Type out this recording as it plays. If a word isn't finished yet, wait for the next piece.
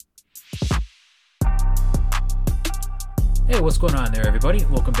Hey, what's going on there, everybody?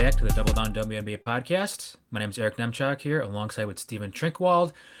 Welcome back to the Double Down WNBA podcast. My name is Eric Nemchak here, alongside with Stephen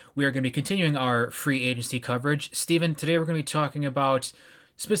Trinkwald. We are going to be continuing our free agency coverage. Stephen, today we're going to be talking about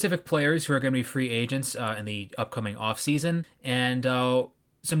specific players who are going to be free agents in the upcoming offseason, and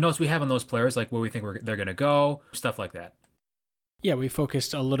some notes we have on those players, like where we think they're going to go, stuff like that. Yeah, we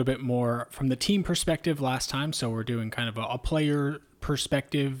focused a little bit more from the team perspective last time, so we're doing kind of a player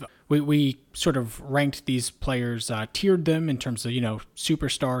perspective. We sort of ranked these players, tiered them in terms of,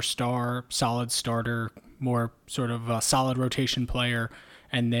 superstar, star, solid starter, more sort of a solid rotation player,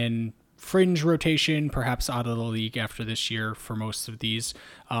 and then fringe rotation, perhaps out of the league after this year for most of these.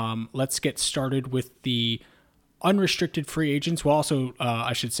 Let's get started with the unrestricted free agents. We'll also,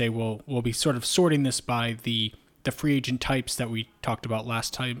 I should say, we'll be sort of sorting this by the free agent types that we talked about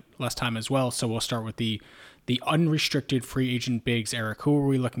last time as well. So we'll start with the unrestricted free agent bigs. Eric, who are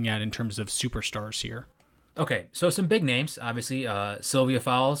we looking at in terms of superstars here? Okay, so some big names, obviously. Sylvia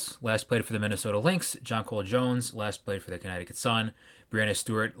Fowles, last played for the Minnesota Lynx. Jonquel Jones, last played for the Connecticut Sun. Brianna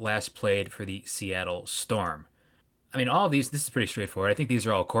Stewart, last played for the Seattle Storm. I mean, all of these, this is pretty straightforward. I think these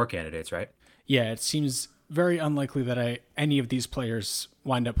are all core candidates, right? Yeah, it seems very unlikely that any of these players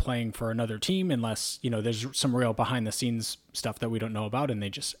wind up playing for another team unless, there's some real behind the scenes stuff that we don't know about and they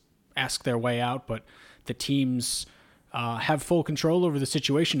just ask their way out. But the teams have full control over the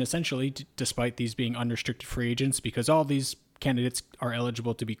situation, essentially, despite these being unrestricted free agents, because all these candidates are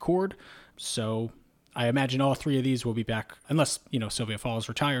eligible to be cored. So I imagine all three of these will be back, unless, Sylvia Fowles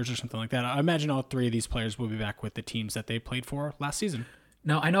retires or something like that. I imagine all three of these players will be back with the teams that they played for last season.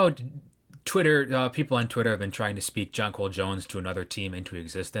 Now, I know Twitter, people on Twitter have been trying to speak Jonquel Jones to another team into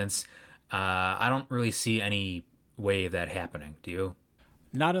existence. I don't really see any way of that happening. Do you?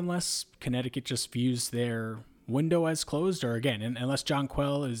 Not unless Connecticut just views their window as closed, or again, unless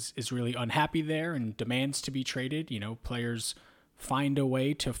Jonquel is really unhappy there and demands to be traded. Players find a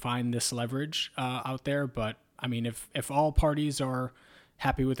way to find this leverage out there. But I mean, if all parties are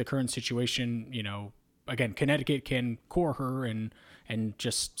happy with the current situation, again, Connecticut can core her and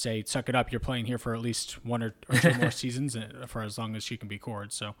just say, suck it up, you're playing here for at least one or two more seasons for as long as she can be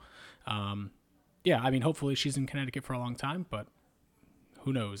cored. So, yeah, I mean, hopefully she's in Connecticut for a long time, but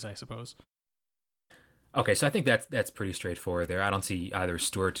who knows, I suppose. Okay, so I think that's pretty straightforward there. I don't see either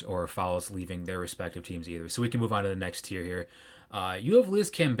Stewart or Fowles leaving their respective teams either. So we can move on to the next tier here. You have Liz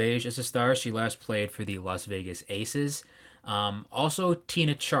Cambage as a star. She last played for the Las Vegas Aces. Also,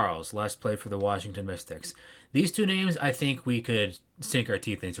 Tina Charles last played for the Washington Mystics. These two names, I think we could sink our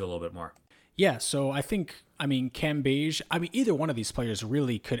teeth into a little bit more. Yeah, so Cambage, either one of these players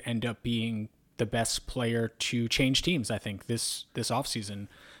really could end up being the best player to change teams, I think, this offseason.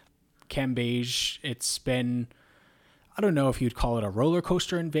 Cambage, it's been, I don't know if you'd call it a roller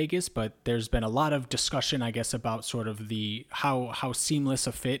coaster in Vegas, but there's been a lot of discussion, I guess, about sort of the how seamless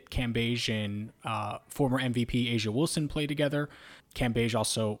a fit Cambage and former MVP A'ja Wilson play together. Cambage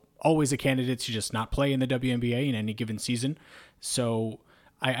also always a candidate to just not play in the WNBA in any given season. So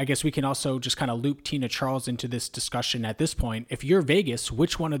I guess we can also just kind of loop Tina Charles into this discussion at this point. If you're Vegas,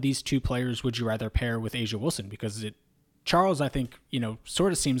 which one of these two players would you rather pair with A'ja Wilson? Because Charles, I think,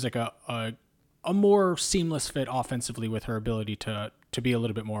 sort of seems like a more seamless fit offensively with her ability to be a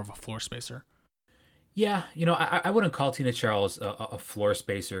little bit more of a floor spacer. Yeah, I wouldn't call Tina Charles a floor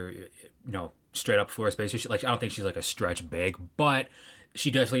spacer, straight up floor spacer. I don't think she's like a stretch big, but she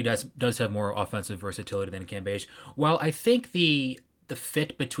definitely does have more offensive versatility than Cambage. While I think the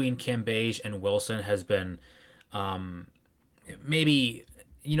fit between Cambage and Wilson has been maybe,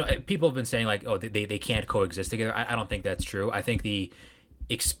 people have been saying like, oh, they can't coexist together. I don't think that's true. I think the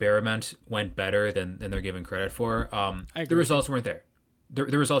experiment went better than they're given credit for. The results weren't there.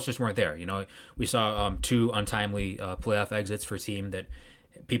 The results just weren't there. We saw two untimely playoff exits for a team that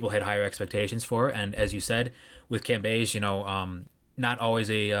people had higher expectations for. And as you said, with Cambage, not always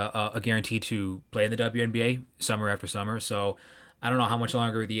a guarantee to play in the WNBA summer after summer. So I don't know how much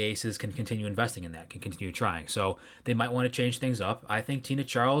longer the Aces can continue investing in that, can continue trying. So they might want to change things up. I think Tina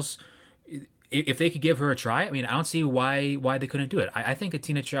Charles, if they could give her a try, I don't see why they couldn't do it. I think a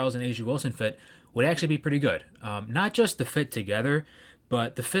Tina Charles and A'ja Wilson fit would actually be pretty good. Not just the fit together,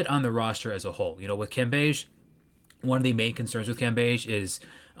 but the fit on the roster as a whole. With Cambage, one of the main concerns with Cambage is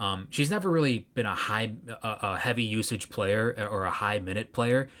she's never really been a heavy usage player or a high minute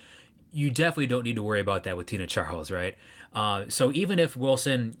player. You definitely don't need to worry about that with Tina Charles, right? So even if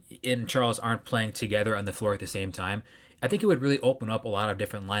Wilson and Charles aren't playing together on the floor at the same time, I think it would really open up a lot of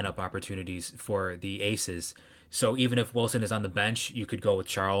different lineup opportunities for the Aces. So even if Wilson is on the bench, you could go with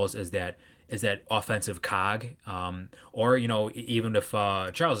Charles as that offensive cog. Or even if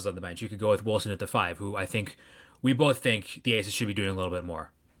Charles is on the bench, you could go with Wilson at the five, who I think we both think the Aces should be doing a little bit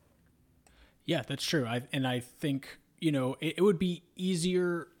more. Yeah, that's true. I think, it would be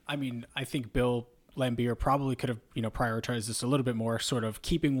easier. I mean, I think Bill Lambier probably could have, prioritized this a little bit more, sort of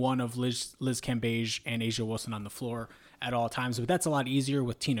keeping one of Liz Cambage and A'ja Wilson on the floor at all times. But that's a lot easier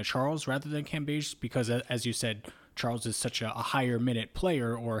with Tina Charles rather than Cambage because, as you said, Charles is such a higher minute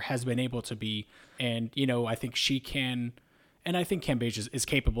player, or has been able to be. And, I think she can, and I think Cambage is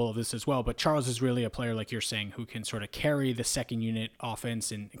capable of this as well. But Charles is really a player, like you're saying, who can sort of carry the second unit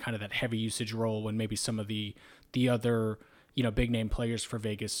offense in kind of that heavy usage role when maybe some of the other, big name players for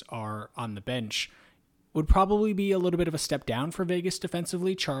Vegas are on the bench. Would probably be a little bit of a step down for Vegas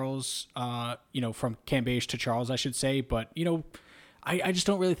defensively. Charles, from Cambage to Charles, I should say. But, I just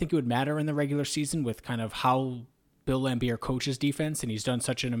don't really think it would matter in the regular season with kind of how Bill Lambier coaches defense, and he's done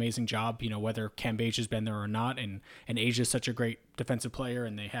such an amazing job, whether Cambage has been there or not. And A'ja is such a great defensive player,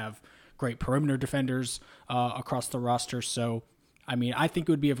 and they have great perimeter defenders across the roster. So, I mean, I think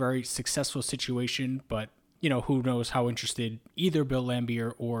it would be a very successful situation, but, who knows how interested either Bill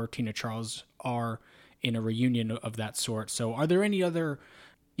Lambier or Tina Charles are in a reunion of that sort. So are there any other,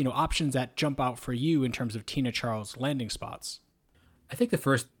 options that jump out for you in terms of Tina Charles landing spots? I think the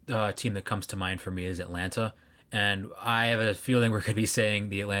first team that comes to mind for me is Atlanta. And I have a feeling we're going to be saying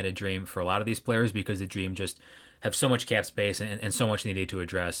the Atlanta Dream for a lot of these players because the Dream just have so much cap space and so much they need to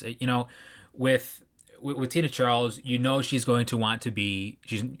address. With Tina Charles, she's going to want to be,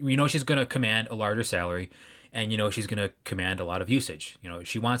 she's going to command a larger salary, and she's going to command a lot of usage.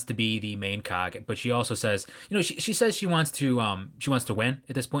 She wants to be the main cog, but she also says, she says she wants to win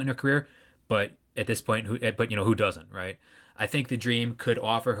at this point in her career, but at this point, who doesn't, right? I think the Dream could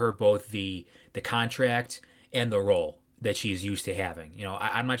offer her both the contract and the role that she's used to having.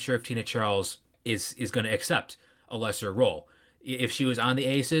 I'm not sure if Tina Charles is going to accept a lesser role. If she was on the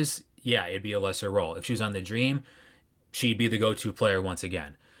Aces, yeah, it'd be a lesser role. If she was on the Dream, she'd be the go-to player once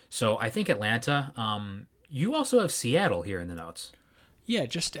again. So I think Atlanta. You also have Seattle here in the notes. Yeah,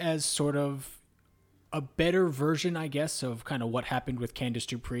 just as sort of a better version, I guess, of kind of what happened with Candice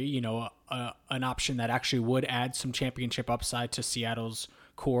Dupree. An option that actually would add some championship upside to Seattle's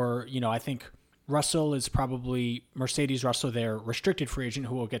core. I think Russell is probably Mercedes Russell, their restricted free agent,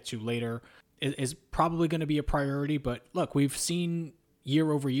 who we'll get to later, is probably going to be a priority. But look, we've seen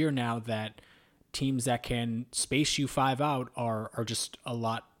year over year now that teams that can space you five out are just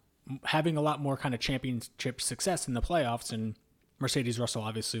having a lot more kind of championship success in the playoffs. And Mercedes Russell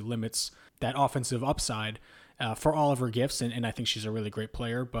obviously limits that offensive upside for all of her gifts. And I think she's a really great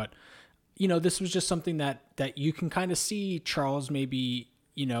player. But, this was just something that you can kind of see Charles maybe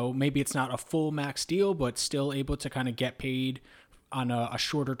it's not a full max deal, but still able to kind of get paid on a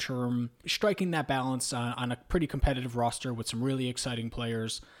shorter term, striking that balance on a pretty competitive roster with some really exciting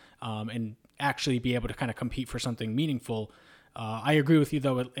players, and actually be able to kind of compete for something meaningful. I agree with you,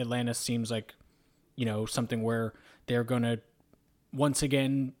 though. Atlanta seems like, something where they're going to once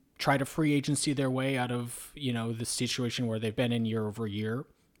again try to free agency their way out of, the situation where they've been in year over year.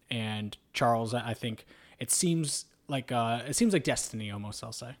 And Charles, I think it seems like destiny almost,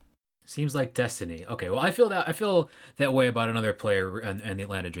 I'll say. Seems like destiny. Okay, well, I feel that way about another player and the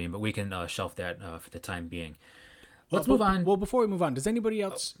Atlanta Dream, but we can shelf that for the time being. Let's move on. Well, before we move on, does anybody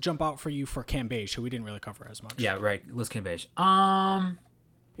else jump out for you for Cambage, who we didn't really cover as much? Yeah, right. Liz Cambage.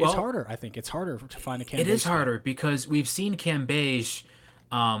 It's harder. I think it's harder to find a Cambage. It is harder because we've seen Cambage,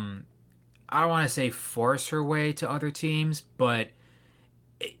 I don't want to say force her way to other teams, but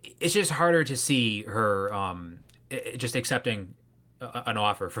it's just harder to see her just accepting an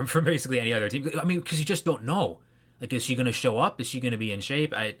offer from basically any other team. I mean, because you just don't know. Like, is she going to show up? Is she going to be in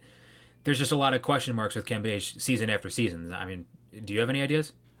shape? There's just a lot of question marks with Cambage season after season. I mean, do you have any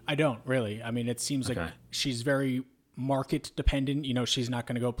ideas? I don't really. I mean, it seems like she's very market dependent. She's not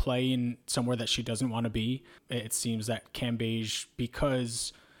going to go play in somewhere that she doesn't want to be. It seems that Cambage,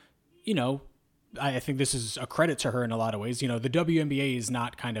 because, I think this is a credit to her in a lot of ways. The WNBA is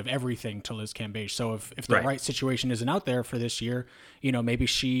not kind of everything to Liz Cambage. So if the right situation isn't out there for this year, maybe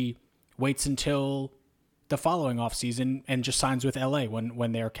she waits until the following offseason and just signs with LA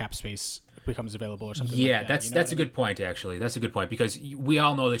when their cap space becomes available or something. Yeah, like that. that's a good point, actually. That's a good point because we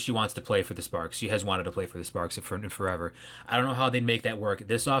all know that she wants to play for the Sparks. She has wanted to play for the Sparks forever. I don't know how they'd make that work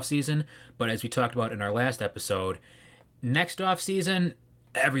this offseason, but as we talked about in our last episode, next offseason,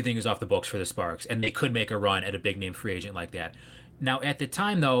 everything is off the books for the Sparks, and they could make a run at a big name free agent like that. Now, at the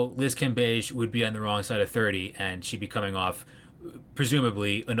time, though, Liz Cambage would be on the wrong side of 30, and she'd be coming off,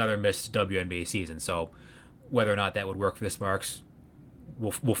 presumably, another missed WNBA season. So whether or not that would work for the Sparks,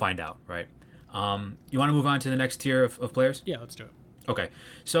 we'll find out, right? You want to move on to the next tier of players? Yeah, let's do it. Okay.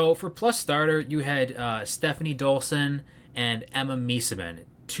 So for plus starter, you had Stephanie Dolson and Emma Miesemann.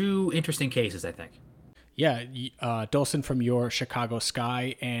 Two interesting cases, I think. Yeah, Dolson from your Chicago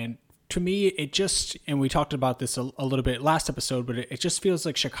Sky, and to me, it just, and we talked about this a little bit last episode, but it just feels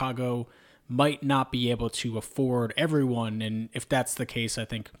like Chicago might not be able to afford everyone, and if that's the case, I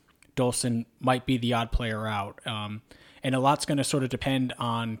think Dolson might be the odd player out. And a lot's going to sort of depend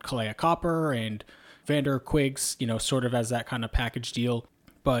on Kalea Copper and Vander Quiggs, sort of as that kind of package deal.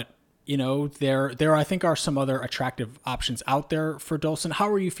 But there I think are some other attractive options out there for Dolson. How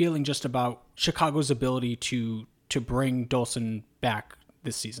are you feeling just about Chicago's ability to bring Dolson back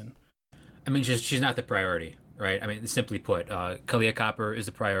this season? I mean, she's not the priority, right? I mean, simply put, Kalia Copper is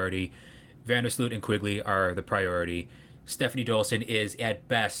the priority. Vandersloot and Quigley are the priority. Stephanie Dolson is at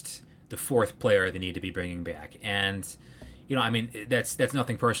best the fourth player they need to be bringing back. And I mean, that's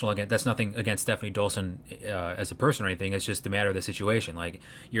nothing personal again. That's nothing against Stephanie Dolson as a person or anything. It's just a matter of the situation. Like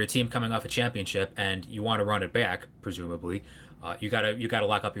you're a team coming off a championship and you want to run it back, presumably. You gotta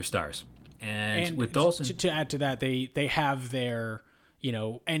lock up your stars. And with Dolson, to add to that, they have their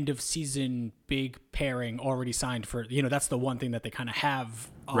end of season big pairing already signed for. That's the one thing that they kind of have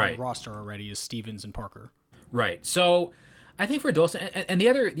on the roster already is Stevens and Parker. Right. So I think for Dolson, and the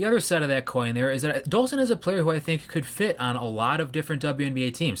other side of that coin there is that Dolson is a player who I think could fit on a lot of different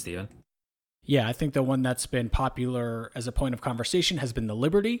WNBA teams, Steven. Yeah, I think the one that's been popular as a point of conversation has been the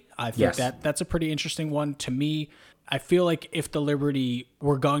Liberty. I think that's a pretty interesting one to me. I feel like if the Liberty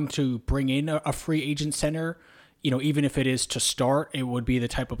were going to bring in a free agent center, even if it is to start, it would be the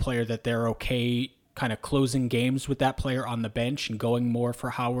type of player that they're okay kind of closing games with that player on the bench and going more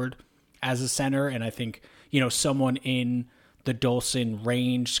for Howard as a center. And I think, someone in the Dolson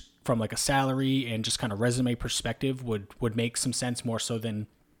range from like a salary and just kind of resume perspective would make some sense more so than,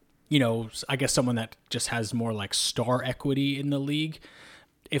 I guess someone that just has more like star equity in the league.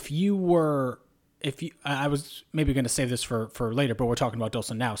 I was maybe going to save this for later, but we're talking about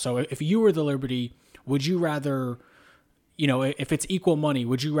Dolson now. So if you were the Liberty, would you rather, if it's equal money,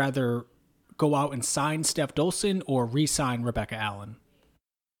 would you rather go out and sign Steph Dolson or re-sign Rebecca Allen?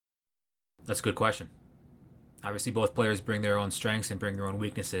 That's a good question. Obviously, both players bring their own strengths and bring their own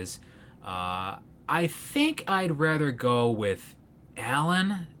weaknesses. I think I'd rather go with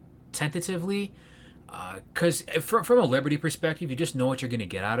Allen tentatively, because from a Liberty perspective, you just know what you're going to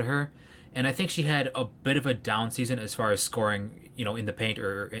get out of her. And I think she had a bit of a down season as far as scoring, in the paint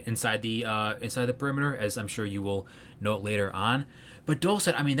or inside the perimeter, as I'm sure you will note later on. But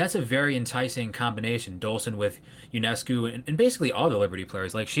Dolson, I mean, that's a very enticing combination. Dolson with Ionescu and basically all the Liberty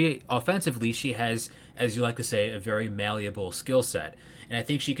players. Like offensively, she has, as you like to say, a very malleable skill set. And I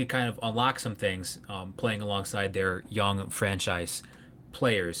think she could kind of unlock some things playing alongside their young franchise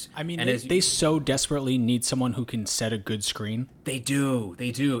players. I mean, they so desperately need someone who can set a good screen. They do.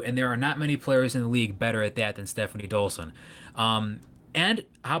 And there are not many players in the league better at that than Stephanie Dolson. And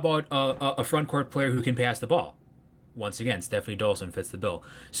how about a front court player who can pass the ball? Once again, Stephanie Dolson fits the bill.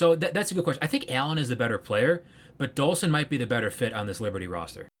 So that's a good question. I think Allen is the better player, but Dolson might be the better fit on this Liberty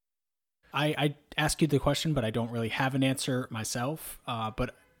roster. I asked you the question, but I don't really have an answer myself.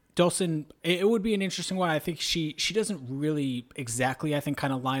 But Dolson, it would be an interesting one. I think she doesn't really exactly, I think,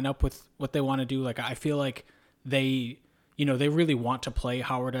 kind of line up with what they want to do. Like, I feel like they really want to play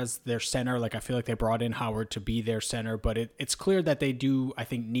Howard as their center. Like, I feel like they brought in Howard to be their center, but it's clear that they do, I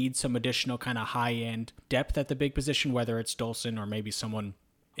think, need some additional kind of high-end depth at the big position, whether it's Dolson or maybe someone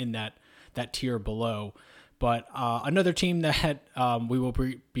in that tier below. But another team that we will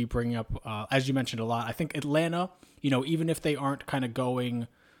be bringing up, as you mentioned a lot, I think Atlanta, even if they aren't kind of going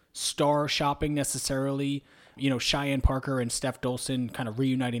star shopping necessarily, Cheyenne Parker and Steph Dolson kind of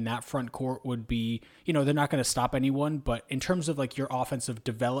reuniting that front court would be, they're not going to stop anyone. But in terms of like your offensive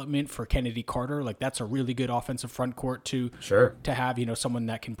development for Kennedy Carter, like that's a really good offensive front court to have, someone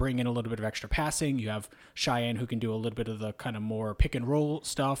that can bring in a little bit of extra passing. You have Cheyenne who can do a little bit of the kind of more pick and roll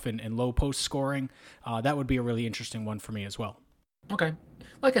stuff and low post scoring. That would be a really interesting one for me as well. Okay.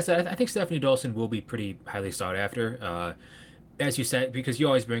 Like I said, I think Stephanie Dolson will be pretty highly sought after. As you said, because you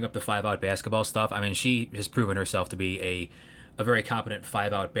always bring up the 5-out basketball stuff. I mean, she has proven herself to be a very competent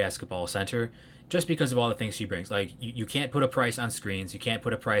 5-out basketball center just because of all the things she brings. Like, you can't put a price on screens. You can't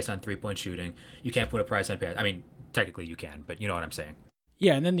put a price on three-point shooting. You can't put a price on pass. I mean, technically you can, but you know what I'm saying.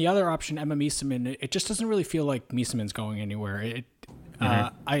 Yeah, and then the other option, Emma Miesemann, it just doesn't really feel like Miesemann's going anywhere.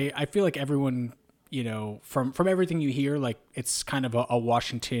 I feel like everyone, from everything you hear, like it's kind of a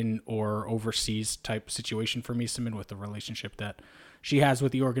Washington or overseas type situation for Miesemann with the relationship that she has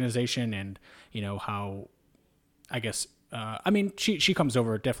with the organization and, how, I guess, she comes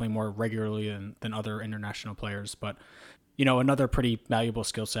over definitely more regularly than other international players, but another pretty valuable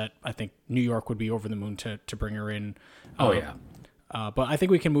skill set. I think New York would be over the moon to bring her in. Oh, yeah. But I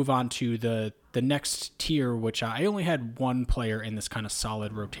think we can move on to the next tier, which I only had one player in this kind of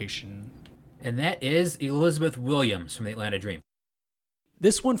solid rotation. And that is Elizabeth Williams from the Atlanta Dream.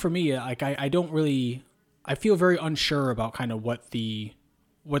 This one for me, like I feel very unsure about kind of what the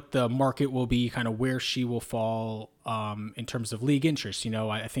market will be, kind of where she will fall in terms of league interest.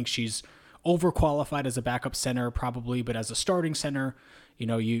 I think she's overqualified as a backup center probably, but as a starting center,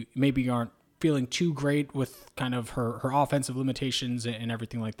 you maybe aren't feeling too great with kind of her offensive limitations and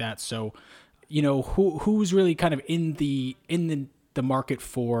everything like that. So, who's really kind of in the market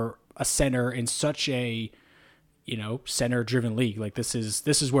for a center in such a, center driven league? Like this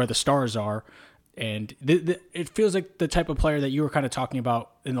is where the stars are. And it feels like the type of player that you were kind of talking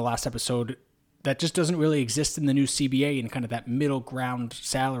about in the last episode that just doesn't really exist in the new CBA, and kind of that middle ground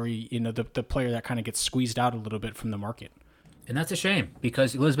salary, the player that kind of gets squeezed out a little bit from the market. And that's a shame,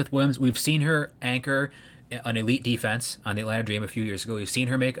 because Elizabeth Williams, we've seen her anchor an elite defense on the Atlanta Dream a few years ago. We've seen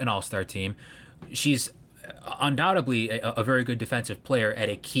her make an all-star team. She's undoubtedly a very good defensive player at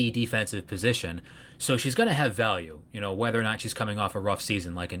a key defensive position. So she's going to have value, whether or not she's coming off a rough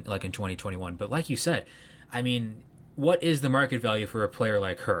season like in 2021. But like you said, I mean, what is the market value for a player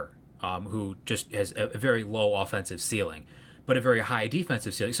like her, who just has a very low offensive ceiling, but a very high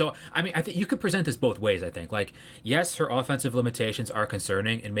defensive ceiling? So, I mean, I think you could present this both ways, I think. Like, yes, her offensive limitations are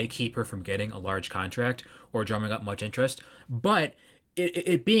concerning and may keep her from getting a large contract or drumming up much interest. But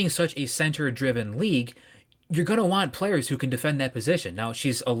it being such a center-driven league, you're going to want players who can defend that position. Now,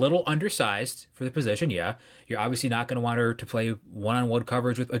 she's a little undersized for the position, yeah. You're obviously not going to want her to play one-on-one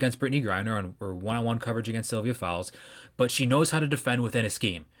coverage against Brittany Griner or one-on-one coverage against Sylvia Fowles, but she knows how to defend within a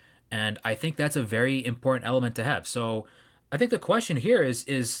scheme. And I think that's a very important element to have. So I think the question here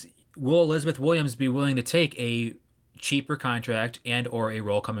is will Elizabeth Williams be willing to take a cheaper contract and or a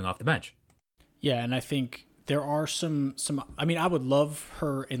role coming off the bench? Yeah, and I think there are some I mean, I would love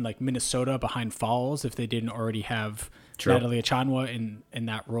her in like Minnesota behind Falls if they didn't already have Natalie Achanwa in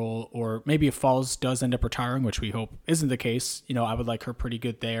that role, or maybe if Falls does end up retiring, which we hope isn't the case, I would like her pretty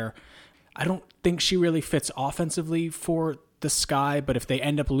good there. I don't think she really fits offensively for the Sky, but if they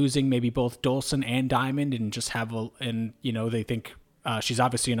end up losing maybe both Dolson and Diamond and just have they think she's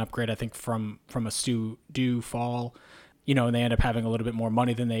obviously an upgrade, I think, from a Stu Do Fall, and they end up having a little bit more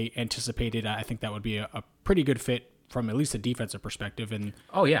money than they anticipated, I think that would be a pretty good fit from at least a defensive perspective. And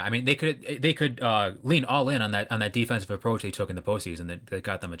oh yeah, I mean they could lean all in on that defensive approach they took in the postseason that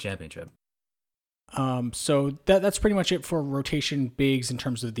got them a championship. So that's pretty much it for rotation bigs in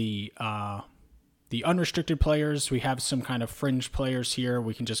terms of the unrestricted players. We have some kind of fringe players here.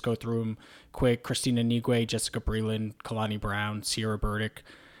 We can just go through them quick. Christina Nigwe, Jessica Breland, Kalani Brown, Sierra Burdick,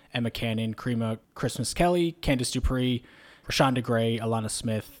 Emma Cannon, Karima Christmas Kelly, Candice Dupree, Rashonda Gray, Alana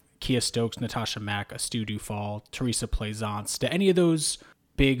Smith, Kia Stokes, Natasha Mack, Astu Dufall, Teresa Plaisance. Do any of those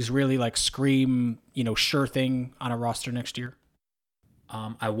bigs really like scream, sure thing on a roster next year?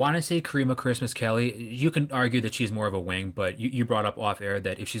 I want to say Karima Christmas Kelly. You can argue that she's more of a wing, but you brought up off air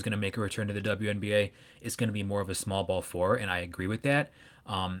that if she's going to make a return to the WNBA, it's going to be more of a small ball four, and I agree with that.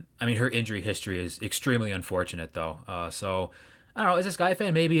 I mean, her injury history is extremely unfortunate, though. So, I don't know, as a Sky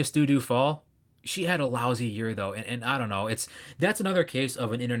fan, maybe a Stu Dufall. She had a lousy year, though, and I don't know. That's another case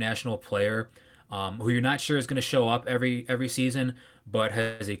of an international player who you're not sure is going to show up every season, but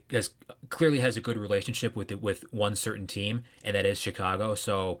clearly has a good relationship with one certain team, and that is Chicago.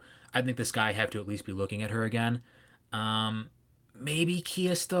 So I think the Sky have to at least be looking at her again. Maybe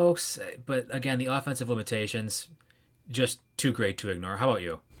Kia Stokes, but again, the offensive limitations just too great to ignore. How about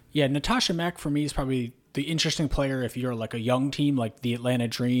you? Yeah, Natasha Mack for me is probably the interesting player if you're like a young team like the Atlanta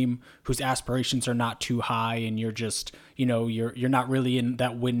Dream, whose aspirations are not too high, and you're just, you're not really in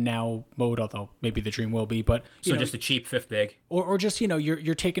that win now mode, although maybe the Dream will be. But just a cheap fifth big, or just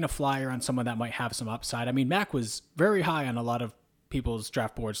you're taking a flyer on someone that might have some upside. I mean, Mack was very high on a lot of people's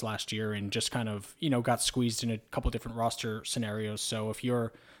draft boards last year, and just kind of got squeezed in a couple different roster scenarios. So if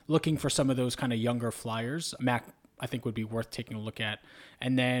you're looking for some of those kind of younger flyers, Mack, I think, would be worth taking a look at.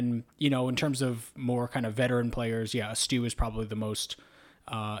 And then, in terms of more kind of veteran players, yeah, Stu is probably the most,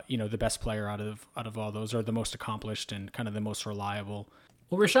 the best player out of all those, or the most accomplished and kind of the most reliable.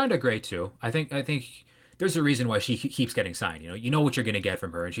 Well, Rashonda Gray too. I think there's a reason why she keeps getting signed. You know what you're going to get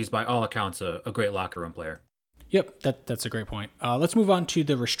from her, and she's by all accounts a great locker room player. Yep, that's a great point. Let's move on to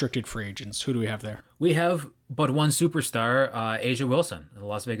the restricted free agents. Who do we have there? We have but one superstar, A'ja Wilson, the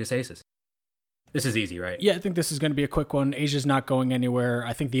Las Vegas Aces. This is easy, right? Yeah, I think this is going to be a quick one. A'ja's not going anywhere.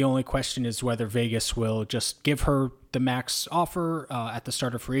 I think the only question is whether Vegas will just give her the max offer at the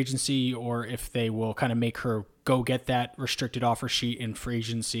start of free agency, or if they will kind of make her go get that restricted offer sheet in free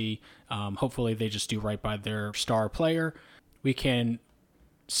agency. Hopefully they just do right by their star player. We can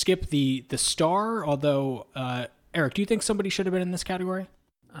skip the star, although, Eric, do you think somebody should have been in this category?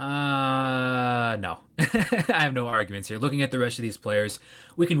 No. I have no arguments here. Looking at the rest of these players,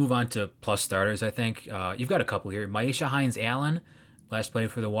 we can move on to plus starters, I think. You've got a couple here. Myisha Hines-Allen, last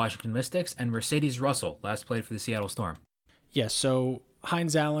played for the Washington Mystics, and Mercedes Russell, last played for the Seattle Storm. Yeah, so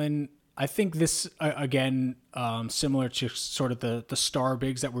Hines-Allen, I think this, again, similar to sort of the star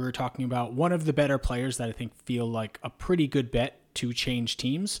bigs that we were talking about, one of the better players that I think feel like a pretty good bet to change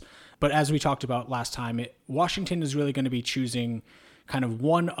teams. But as we talked about last time, Washington is really going to be choosing kind of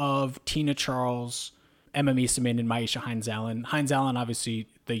one of Tina Charles, Emma Meesseman, and Myisha Hines-Allen. Hines-Allen, obviously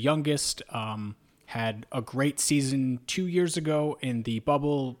the youngest, had a great season 2 years ago in the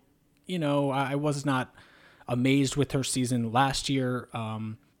bubble. I was not amazed with her season last year,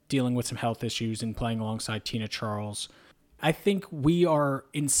 dealing with some health issues and playing alongside Tina Charles. I think we are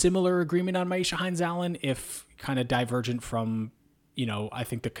in similar agreement on Myisha Hines-Allen, if kind of divergent from, I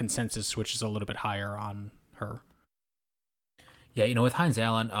think the consensus switches a little bit higher on her. Yeah, with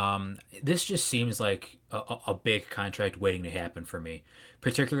Hines-Allen, this just seems like a big contract waiting to happen for me,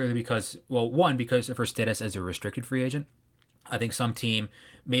 particularly because, well, one, because of her status as a restricted free agent. I think some team,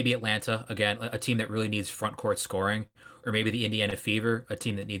 maybe Atlanta, again, a team that really needs front court scoring, or maybe the Indiana Fever, a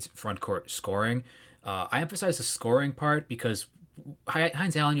team that needs front court scoring. I emphasize the scoring part because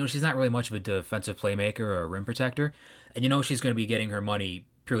Hines-Allen, she's not really much of a defensive playmaker or a rim protector, and she's going to be getting her money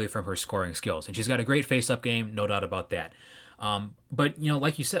purely from her scoring skills, and she's got a great face-up game, no doubt about that. But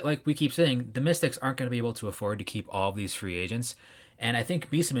like you said, like we keep saying, the Mystics aren't going to be able to afford to keep all of these free agents, and I think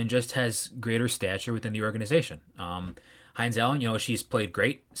Meesseman just has greater stature within the organization. Hines-Allen, she's played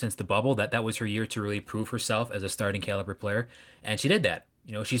great since the bubble. That was her year to really prove herself as a starting caliber player, and she did that.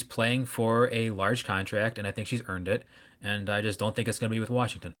 She's playing for a large contract, and I think she's earned it. And I just don't think it's going to be with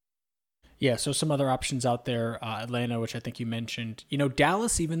Washington. Yeah, so some other options out there. Atlanta, which I think you mentioned.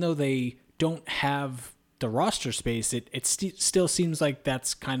 Dallas, even though they don't have the roster space, it still seems like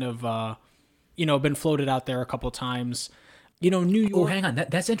that's kind of been floated out there a couple times. New York. Oh, hang on,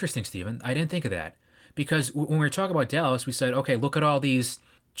 that's interesting, Steven. I didn't think of that because when we were talking about Dallas, we said, okay, look at all these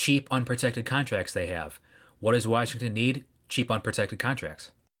cheap, unprotected contracts they have. What does Washington need? Cheap, unprotected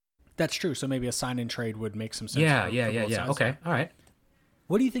contracts. That's true. So maybe a sign and trade would make some sense. Yeah. Okay, all right.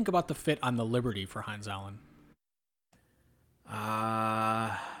 What do you think about the fit on the Liberty for Hines-Allen?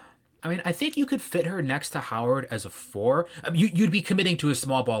 I think you could fit her next to Howard as a 4. You'd be committing to a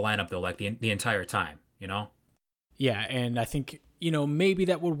small ball lineup though, like the entire time, Yeah, and I think maybe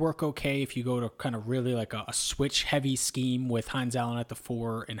that would work okay if you go to kind of really like a switch heavy scheme with Hines-Allen at the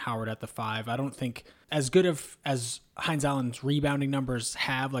 4 and Howard at the 5. I don't think as good as Hines-Allen's rebounding numbers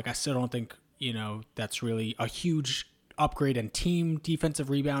have, like I still don't think that's really a huge upgrade in team defensive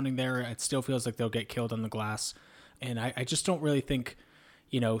rebounding there. It still feels like they'll get killed on the glass, and I just don't really think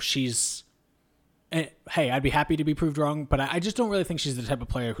she's. Hey, I'd be happy to be proved wrong, but I just don't really think she's the type of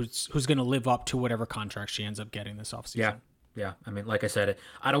player who's going to live up to whatever contract she ends up getting this offseason. Yeah. Like I said,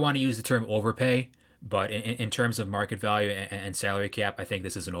 I don't want to use the term overpay, but in terms of market value and salary cap, I think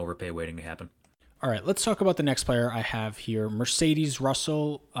this is an overpay waiting to happen. All right, let's talk about the next player I have here, Mercedes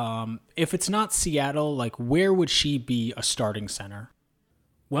Russell. If it's not Seattle, like where would she be a starting center?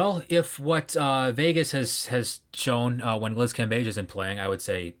 Well, if what Vegas has shown when Liz Cambage isn't playing, I would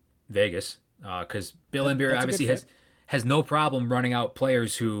say Vegas, because Bill Laimbeer obviously has no problem running out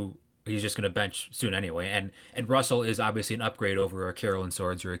players who he's just going to bench soon anyway. And Russell is obviously an upgrade over a Carolyn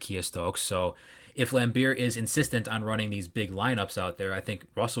Swords or a Kia Stokes. So if Laimbeer is insistent on running these big lineups out there, I think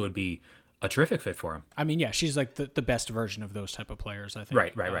Russell would be a terrific fit for him. Yeah, she's like the best version of those type of players, I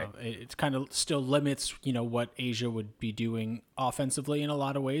think. Right. It kind of still limits, what A'ja would be doing offensively in a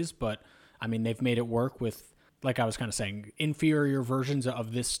lot of ways, but they've made it work with, like I was kind of saying, inferior versions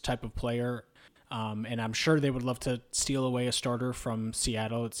of this type of player. And I'm sure they would love to steal away a starter from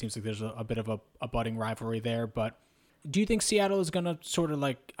Seattle. It seems like there's a bit of a budding rivalry there, but do you think Seattle is going to sort of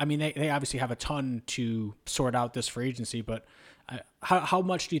like, they obviously have a ton to sort out this free agency, but how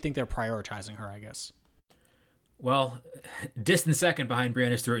much do you think they're prioritizing her, I guess? Well, distant second behind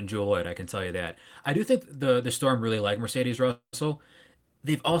Brianna Stewart and Jewel Lloyd, I can tell you that. I do think the Storm really like Mercedes Russell.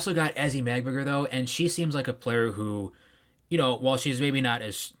 They've also got Azzy Magberger, though, and she seems like a player who, while she's maybe not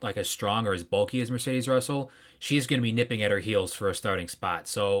as strong or as bulky as Mercedes Russell, she's going to be nipping at her heels for a starting spot.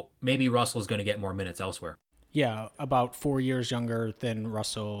 So maybe Russell's going to get more minutes elsewhere. Yeah, about 4 years younger than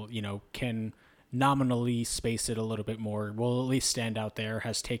Russell, can nominally space it a little bit more, will at least stand out there,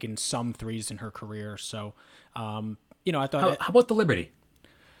 has taken some threes in her career. So, I thought... How about the Liberty?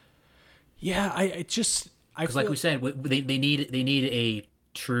 Yeah, I Because like we said, they need a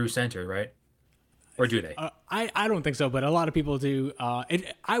true center, right? Or do they? I don't think so, but a lot of people do.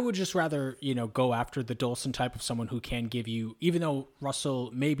 I would just rather, go after the Dolson type of someone who can give you, even though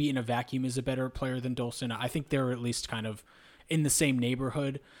Russell maybe in a vacuum is a better player than Dolson, I think they're at least kind of in the same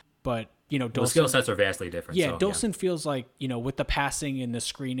neighborhood. But, Dolson, the skill sets are vastly different. Yeah, so, Dolson feels like, with the passing and the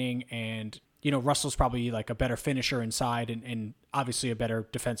screening and, Russell's probably like a better finisher inside and obviously a better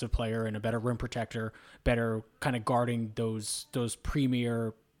defensive player and a better rim protector, better kind of guarding those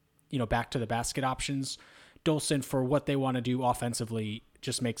premier back to the basket options. Dolson, for what they want to do offensively,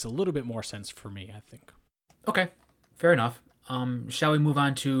 just makes a little bit more sense for me, I think. Okay, fair enough. Shall we move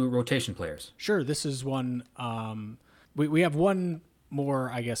on to rotation players? Sure. This is one. We have one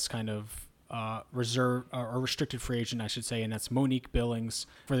more, I guess, kind of reserve or restricted free agent, I should say, and that's Monique Billings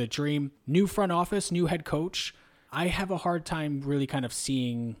for the Dream. New front office, new head coach. I have a hard time really kind of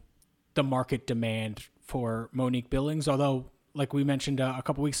seeing the market demand for Monique Billings, although, like we mentioned a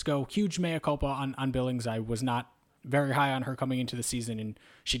couple weeks ago, huge mea culpa on Billings. I was not very high on her coming into the season, and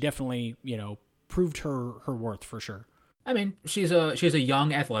she definitely, proved her worth for sure. I mean, she's a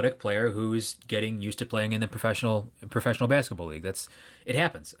young athletic player who's getting used to playing in the professional basketball league. It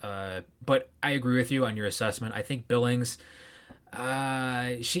happens. But I agree with you on your assessment. I think Billings,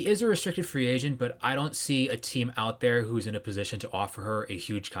 she is a restricted free agent, but I don't see a team out there who's in a position to offer her a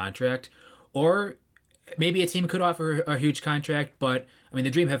huge contract, or maybe a team could offer a huge contract, but I mean,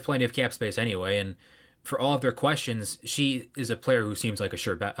 the Dream have plenty of cap space anyway, and for all of their questions, she is a player who seems like a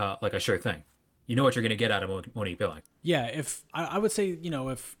sure thing. You know what you're going to get out of Monique Billings. Yeah, if I would say,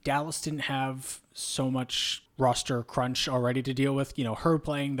 if Dallas didn't have so much roster crunch already to deal with, her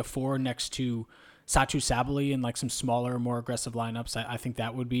playing the 4 next to Satu Sabally in like some smaller, more aggressive lineups, I think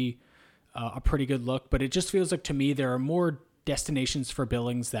that would be a pretty good look. But it just feels like to me there are more destinations for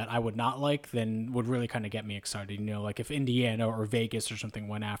Billings that I would not like than would really kind of get me excited. Like if Indiana or Vegas or something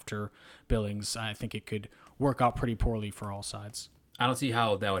went after Billings, I think it could work out pretty poorly for all sides. I don't see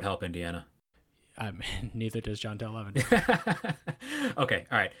how that would help Indiana. Neither does John Levin. Okay,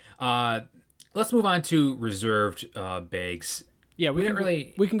 all right. Let's move on to reserved bigs. Yeah,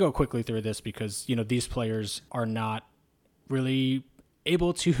 we can go quickly through this because these players are not really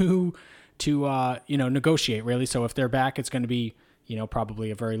able to negotiate really. So if they're back, it's going to be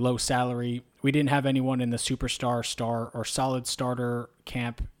probably a very low salary. We didn't have anyone in the superstar, star, or solid starter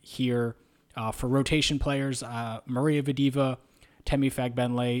camp here. For rotation players, Maria Vadiva, Temi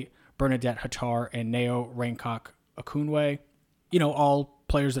Fagbenle, Bernadette Hattar, and Neo Raincock Akunwe. All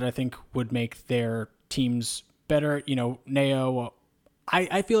players that I think would make their teams better. Neo,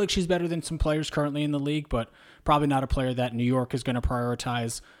 I feel like she's better than some players currently in the league, but probably not a player that New York is going to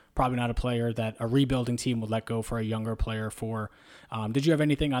prioritize. Probably not a player that a rebuilding team would let go for a younger player for. Did you have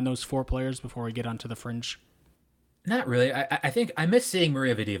anything on those 4 players before we get onto the fringe? Not really. I think I miss seeing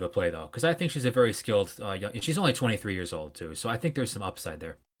Maria Vadiva play, though, because I think she's a very skilled young. She's only 23 years old, too, so I think there's some upside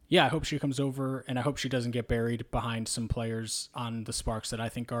there. Yeah, I hope she comes over, and I hope she doesn't get buried behind some players on the Sparks that I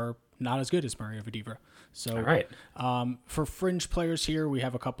think are not as good as Maria Vadiva. So, all right. For fringe players here, we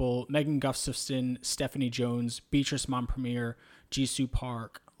have a couple: Megan Gustafson, Stephanie Jones, Beatrice Montpremier, Jisoo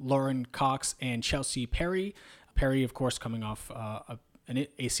Park, Lauren Cox, and Chelsea Perry. Perry, of course, coming off an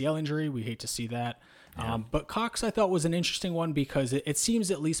ACL injury. We hate to see that. Yeah. But Cox, I thought, was an interesting one because it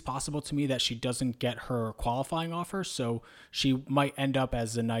seems at least possible to me that she doesn't get her qualifying offer. So she might end up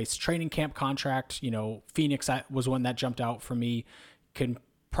as a nice training camp contract. Phoenix was one that jumped out for me. Can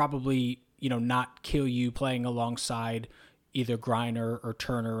probably, not kill you playing alongside either Griner or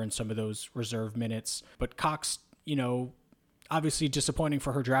Turner in some of those reserve minutes. But Cox, obviously disappointing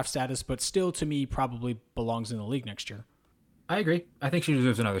for her draft status, but still to me probably belongs in the league next year. I agree. I think she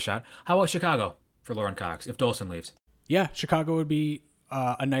deserves another shot. How about Chicago for Lauren Cox if Dolson leaves? Yeah, Chicago would be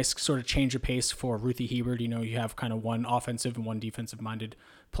a nice sort of change of pace for Ruthie Hebert. You have kind of one offensive and one defensive minded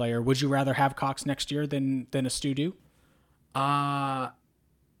player. Would you rather have Cox next year than a Stu do?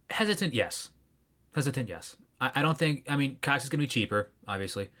 Hesitant, yes. I don't think. I mean, Cox is going to be cheaper,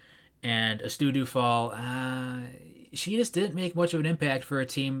 obviously, and a Stu Dufall. She just didn't make much of an impact for a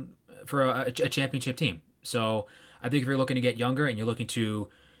team, for a championship team. So I think if you're looking to get younger and you're looking to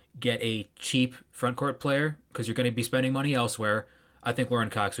get a cheap front court player because you're going to be spending money elsewhere, I think Lauren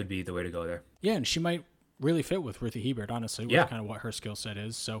Cox would be the way to go there. Yeah, and she might really fit with Ruthie Hebert, honestly, with kind of what her skill set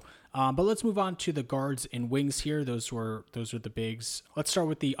is. So, but let's move on to the guards and wings here. Those were the bigs. Let's start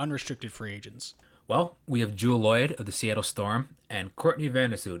with the unrestricted free agents. Well, we have Jewel Lloyd of the Seattle Storm and Courtney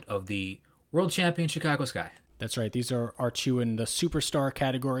Vandersloot of the world champion Chicago Sky. That's right. These are our 2 in the superstar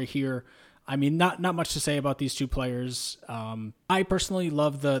category here. I mean, not much to say about these two players. I personally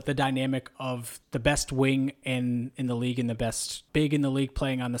love the dynamic of the best wing in the league and the best big in the league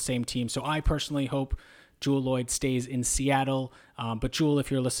playing on the same team. So I personally hope Jewell Loyd stays in Seattle. But Jewell,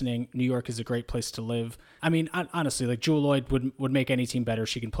 if you're listening, New York is a great place to live. I mean, honestly, like Jewell Loyd would make any team better.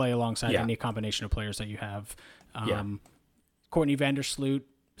 She can play alongside any combination of players that you have. Courtney Vandersloot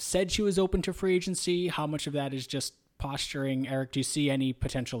said she was open to free agency. How much of that is just posturing? Eric, do you see any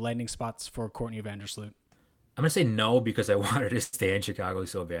potential landing spots for Courtney Vandersloot? I'm gonna say no because I wanted to stay in Chicago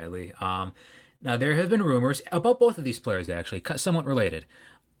so badly. Now there have been rumors about both of these players actually, somewhat related.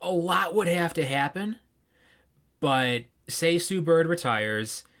 A lot would have to happen, but say Sue Bird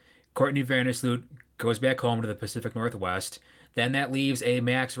retires, Courtney Vandersloot goes back home to the Pacific Northwest, then that leaves a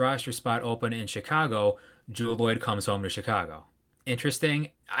max roster spot open in Chicago. Jewell Loyd comes home to Chicago. Interesting.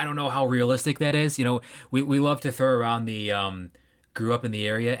 I don't know how realistic that is. We love to throw around the grew up in the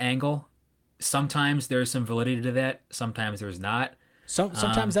area angle. Sometimes there's some validity to that. Sometimes there's not.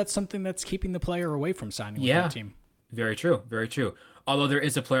 Sometimes that's something that's keeping the player away from signing with the team. Very true. Very true. Although there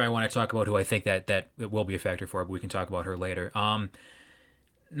is a player I want to talk about who I think that it will be a factor for, but we can talk about her later.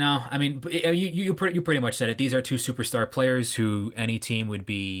 No, I mean, you pretty much said it. These are two superstar players who any team would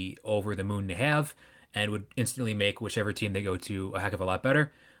be over the moon to have, and would instantly make whichever team they go to a heck of a lot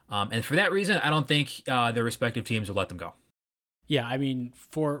better. And for that reason, I don't think their respective teams will let them go. Yeah, I mean,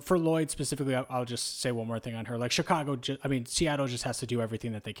 for Loyd specifically, I'll just say one more thing on her. Like Seattle just has to do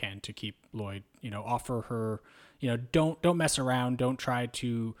everything that they can to keep Loyd. Offer her. Don't mess around. Don't try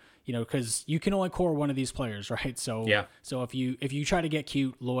to. Because you can only core one of these players, right? So yeah. So if you try to get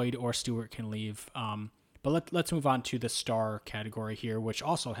cute, Loyd or Stewart can leave. But let's move on to the star category here, which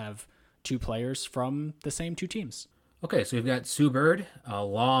also have two players from the same two teams. Okay, so we've got Sue Bird, a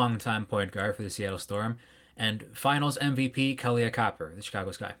long-time point guard for the Seattle Storm, and Finals MVP Kahleah Copper, the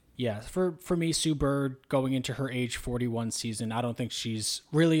Chicago Sky. Yeah, for me, Sue Bird going into her age 41 season, I don't think she's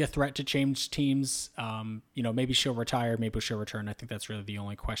really a threat to change teams. Maybe she'll retire, maybe she'll return. I think that's really the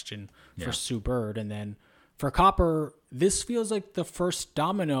only question for Sue Bird. And then for Copper, this feels like the first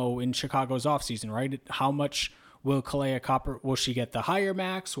domino in Chicago's offseason, right? How much will Kahleah Copper, will she get the higher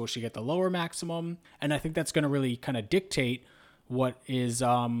max? Will she get the lower maximum? And I think that's going to really kind of dictate what is,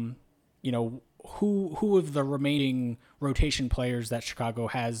 who of the remaining rotation players that Chicago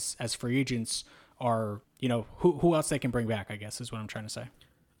has as free agents are, who else they can bring back, I guess is what I'm trying to say.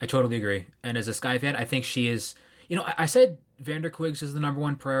 I totally agree. And as a Sky fan, I think she is, I said Vanderquigs is the number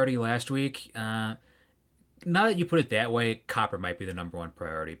one priority last week. Now that you put it that way, Copper might be the number one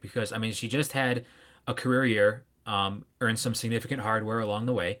priority because, I mean, she just had a career year, earned some significant hardware along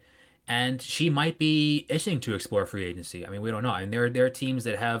the way, and she might be itching to explore free agency. I mean, we don't know. I mean, there are teams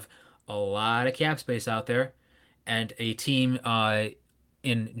that have a lot of cap space out there, and a team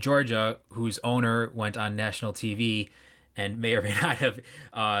in Georgia whose owner went on national TV and may or may not have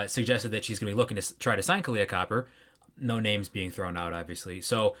suggested that she's going to be looking to try to sign Kahleah Copper. No names being thrown out, obviously.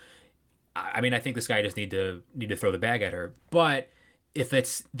 So, I mean, I think this guy just need to throw the bag at her. But if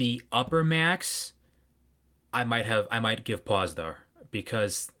it's the upper max, I might give pause there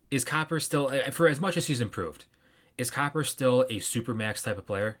because is Copper still, for as much as she's improved, is Copper still a super max type of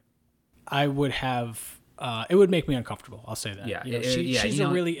player? I would have. It would make me uncomfortable. I'll say that. Yeah, she's a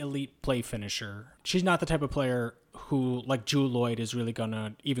really elite play finisher. She's not the type of player who, like Jewell Loyd, is really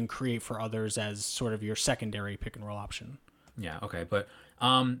gonna even create for others as sort of your secondary pick and roll option. Yeah. Okay. But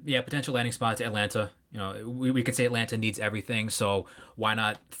potential landing spots. Atlanta. We could say Atlanta needs everything. So why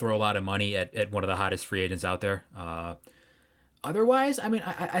not throw a lot of money at one of the hottest free agents out there? Otherwise, I mean,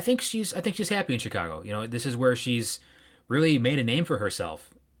 I think she's happy in Chicago. This is where she's really made a name for herself.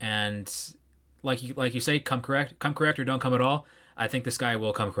 And like you say, come correct or don't come at all. I think this guy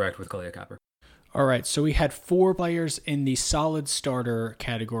will come correct with Kahleah Copper. All right, so we had 4 players in the solid starter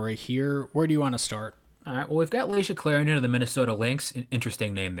category here. Where do you want to start? All right, well, we've got Layshia Clarendon of the Minnesota Lynx, an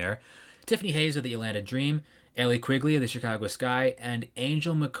interesting name there. Tiffany Hayes of the Atlanta Dream, Allie Quigley of the Chicago Sky, and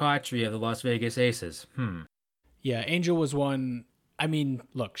Angel McCoughtry of the Las Vegas Aces. Yeah, Angel was one. I mean,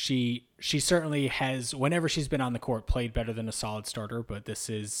 look, she certainly has, whenever she's been on the court, played better than a solid starter, but this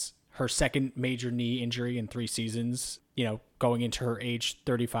is her second major knee injury in 3 seasons, going into her age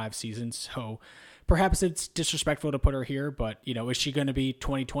 35 season. So perhaps it's disrespectful to put her here, but, is she going to be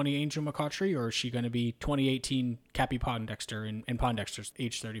 2020 Angel McCoughtry, or is she going to be 2018 Cappie Pondexter in Pondexter's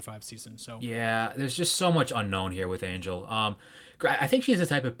age 35 season? So yeah, there's just so much unknown here with Angel. I think she's the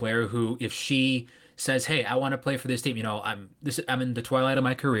type of player who, if she says, hey, I want to play for this team, I'm in the twilight of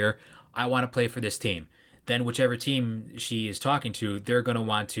my career, I want to play for this team, then whichever team she is talking to, they're going to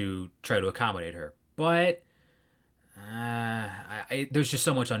want to try to accommodate her. But There's just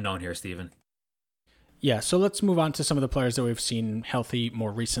so much unknown here, Steven. Yeah, so let's move on to some of the players that we've seen healthy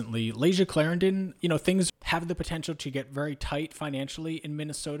more recently. Layshia Clarendon, things have the potential to get very tight financially in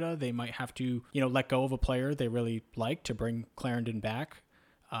Minnesota. They might have to, let go of a player they really like to bring Clarendon back.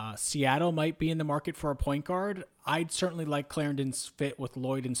 Seattle might be in the market for a point guard. I'd certainly like Clarendon's fit with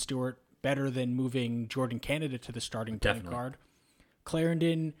Lloyd and Stewart better than moving Jordan Canada to the starting point guard.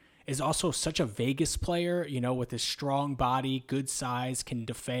 Clarendon is also such a Vegas player, with his strong body, good size, can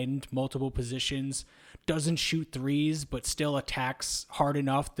defend multiple positions, doesn't shoot threes, but still attacks hard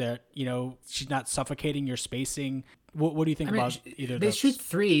enough that, she's not suffocating your spacing. What do you think about either of those? They shoot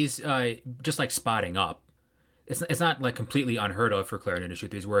threes just like spotting up. It's not like completely unheard of for Clarendon to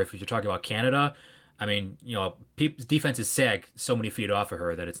shoot threes, where if you're talking about Canada, I mean, defenses sag so many feet off of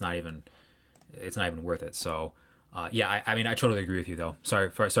her that it's not even worth it. So, yeah, I mean, I totally agree with you, though. Sorry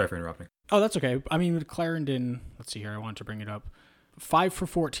for interrupting. Oh, that's okay. I mean, with Clarendon, let's see here. I wanted to bring it up. 5 for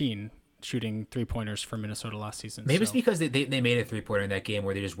 14 shooting 3-pointers for Minnesota last season. Maybe it's because they made a 3-pointer in that game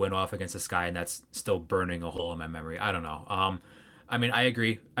where they just went off against the sky, and that's still burning a hole in my memory. I don't know. I mean, I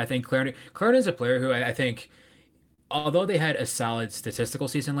agree. I think Clarendon's a player who I think, although they had a solid statistical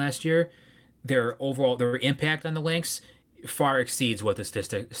season last year, their impact on the Lynx far exceeds what the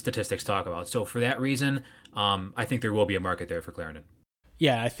statistics talk about. So for that reason, I think there will be a market there for Clarendon.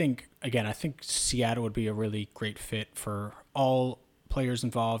 Yeah, I think Seattle would be a really great fit for all players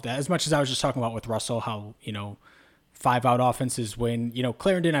involved. As much as I was just talking about with Russell, how 5-out offenses win.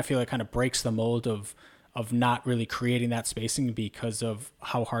 Clarendon, I feel like kind of breaks the mold of not really creating that spacing because of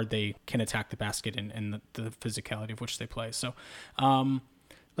how hard they can attack the basket and the physicality of which they play. So,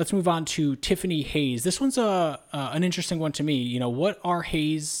 let's move on to Tiffany Hayes. This one's an interesting one to me. What are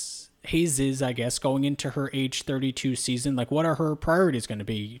Hayes' I guess, going into her age 32 season? Like, what are her priorities going to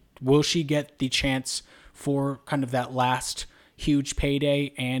be? Will she get the chance for kind of that last huge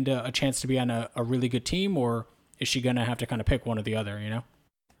payday and a chance to be on a really good team, or is she going to have to kind of pick one or the other,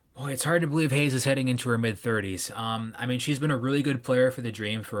 Boy, it's hard to believe Hayes is heading into her mid-30s. I mean, she's been a really good player for the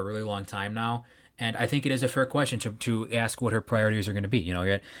Dream for a really long time now, and I think it is a fair question to ask what her priorities are going to be.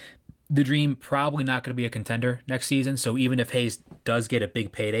 The Dream probably not going to be a contender next season, so even if Hayes does get a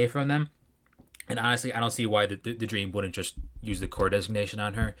big payday from them, and honestly, I don't see why the Dream wouldn't just use the core designation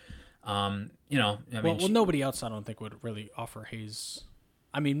on her. I mean, nobody else I don't think would really offer Hayes.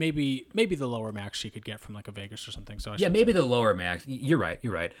 I mean, maybe the lower max she could get from like a Vegas or something. So maybe the lower max. You're right.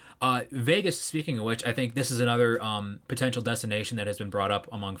 Vegas. Speaking of which, I think this is another potential destination that has been brought up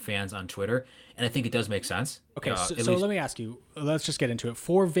among fans on Twitter, and I think it does make sense. Okay, so let me ask you. Let's just get into it.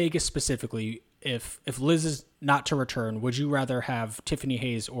 For Vegas specifically, if Liz is not to return, would you rather have Tiffany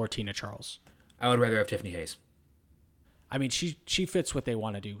Hayes or Tina Charles? I would rather have Tiffany Hayes. I mean, she fits what they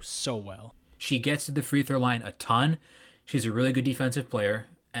want to do so well. She gets to the free throw line a ton. She's a really good defensive player,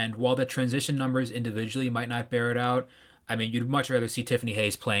 and while the transition numbers individually might not bear it out, I mean, you'd much rather see Tiffany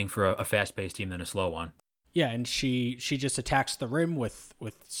Hayes playing for a fast-paced team than a slow one. Yeah, and she just attacks the rim with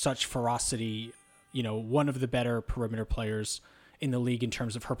such ferocity. One of the better perimeter players in the league in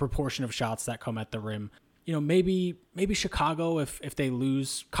terms of her proportion of shots that come at the rim. Maybe Chicago, if they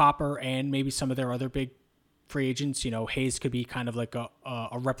lose Copper and maybe some of their other big free agents, Hayes could be kind of like a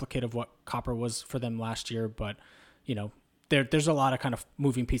replicate of what Copper was for them last year, but there's a lot of kind of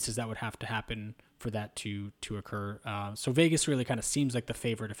moving pieces that would have to happen for that to occur. So Vegas really kind of seems like the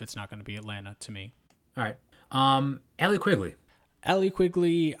favorite if it's not going to be Atlanta to me. All right. Allie Quigley. Allie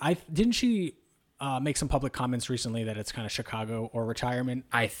Quigley, didn't she make some public comments recently that it's kind of Chicago or retirement?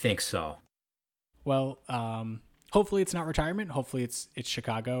 I think so. Well, hopefully it's not retirement. Hopefully it's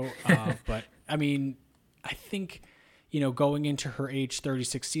Chicago. But I mean, I think, going into her age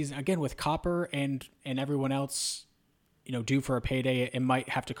 36 season, again, with Copper and everyone else, due for a payday, it might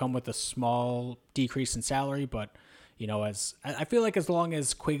have to come with a small decrease in salary. But, as I feel like as long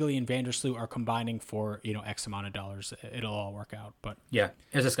as Quigley and Vandersloot are combining for, X amount of dollars, it'll all work out. But yeah,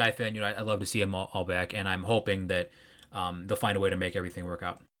 as a Sky fan, I'd love to see them all back. And I'm hoping that they'll find a way to make everything work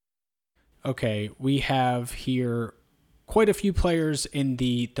out. Okay, we have here quite a few players in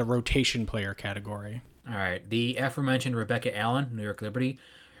the rotation player category. All right. The aforementioned Rebecca Allen, New York Liberty.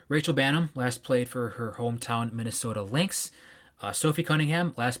 Rachel Banham, last played for her hometown Minnesota Lynx. Sophie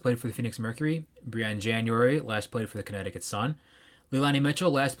Cunningham, last played for the Phoenix Mercury. Brianne January, last played for the Connecticut Sun. Leilani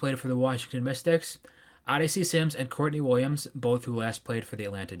Mitchell, last played for the Washington Mystics. Odyssey Sims and Courtney Williams, both who last played for the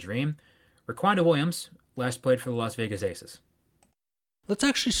Atlanta Dream. Raquanda Williams, last played for the Las Vegas Aces. Let's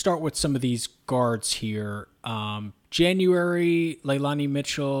actually start with some of these guards here. January, Leilani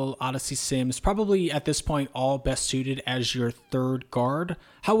Mitchell, Odyssey Sims, probably at this point all best suited as your third guard.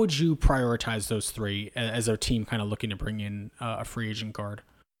 How would you prioritize those three as a team kind of looking to bring in a free agent guard?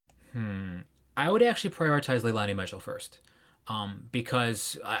 I would actually prioritize Leilani Mitchell first.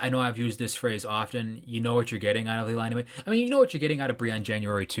 Because I know I've used this phrase often. You know what you're getting out of Leilani Mitchell. I mean, you know what you're getting out of Briann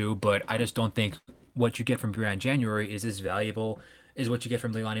January too, but I just don't think what you get from Briann January is as valuable as what you get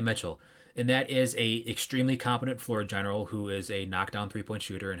from Leilani Mitchell. And that is a extremely competent floor general who is a knockdown three-point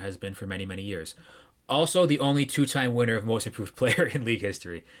shooter and has been for many, many years. Also, the only two-time winner of Most Improved Player in league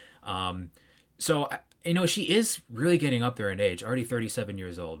history. So, she is really getting up there in age, already 37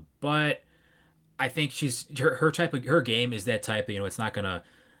 years old. But I think her game is that type that, it's not gonna,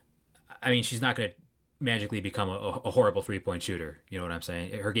 she's not gonna magically become a horrible three-point shooter. You know what I'm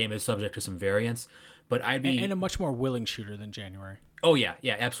saying? Her game is subject to some variance, but I'd be and a much more willing shooter than January. Oh yeah,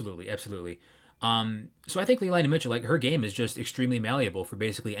 yeah, absolutely, absolutely. So I think Leilani Mitchell, like her game is just extremely malleable for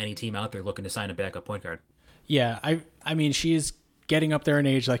basically any team out there looking to sign a backup point guard. Yeah, I mean she is getting up there in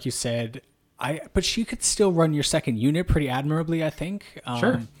age, like you said. But she could still run your second unit pretty admirably, I think.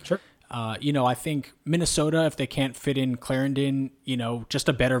 Sure. I think Minnesota, if they can't fit in Clarendon, just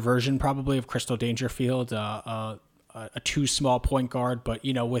a better version probably of Crystal Dangerfield, a too small point guard. But,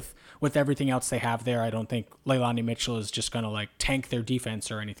 with everything else they have there, I don't think Leilani Mitchell is just going to like tank their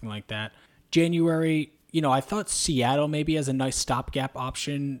defense or anything like that. January, I thought Seattle maybe as a nice stopgap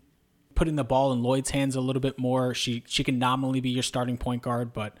option, putting the ball in Lloyd's hands a little bit more. She can nominally be your starting point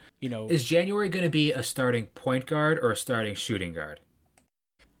guard, but, Is January going to be a starting point guard or a starting shooting guard?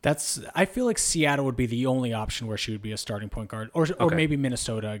 I feel like Seattle would be the only option where she would be a starting point guard, or maybe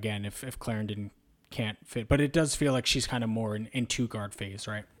Minnesota again if Clarendon can't fit. But it does feel like she's kind of more in two guard phase,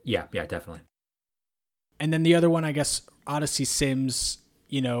 right? Yeah, definitely. And then the other one, I guess, Odyssey Sims,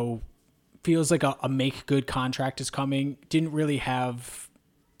 feels like a make good contract is coming. Didn't really have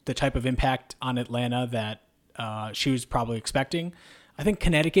the type of impact on Atlanta that she was probably expecting. I think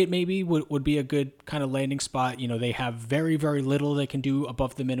Connecticut maybe would be a good kind of landing spot. They have very, very little they can do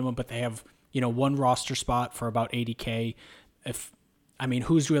above the minimum, but they have, one roster spot for about 80K.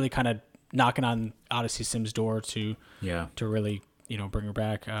 Who's really kind of knocking on Odyssey Sims' door to really, bring her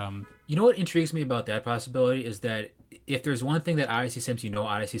back? What intrigues me about that possibility is that if there's one thing that Odyssey Sims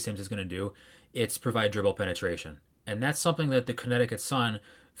is going to do, it's provide dribble penetration. And that's something that the Connecticut Sun,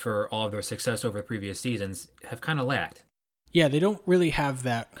 for all of their success over the previous seasons, have kind of lacked. Yeah, they don't really have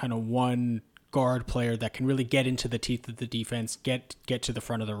that kind of one guard player that can really get into the teeth of the defense, get to the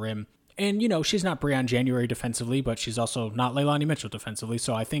front of the rim. And, she's not Briann January defensively, but she's also not Leilani Mitchell defensively.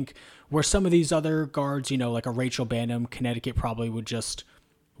 So I think where some of these other guards, like a Rachel Banham, Connecticut probably would just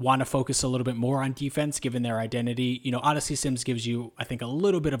want to focus a little bit more on defense given their identity. Odyssey Sims gives you, I think, a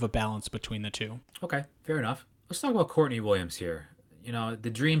little bit of a balance between the two. Okay, fair enough. Let's talk about Courtney Williams here. The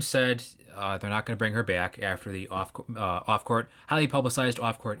Dream said they're not going to bring her back after the off-court, highly publicized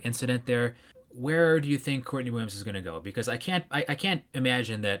off-court incident there. Where do you think Courtney Williams is going to go? Because I can't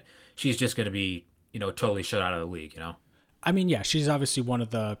imagine that she's just going to be, totally shut out of the league, Yeah, she's obviously one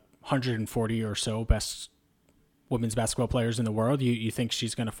of the 140 or so best women's basketball players in the world. You think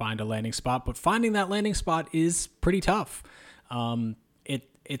she's going to find a landing spot, but finding that landing spot is pretty tough.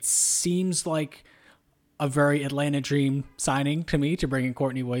 It seems like a very Atlanta Dream signing to me to bring in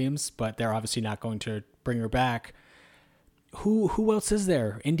Courtney Williams, but they're obviously not going to bring her back. Who else is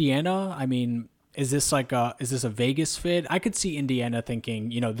there? Indiana? Is this a Vegas fit? I could see Indiana thinking,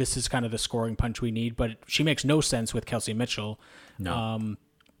 this is kind of the scoring punch we need, but she makes no sense with Kelsey Mitchell. No.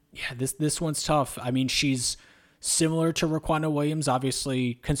 This one's tough. She's similar to Raquana Williams,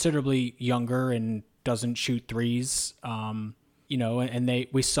 obviously considerably younger and doesn't shoot threes. And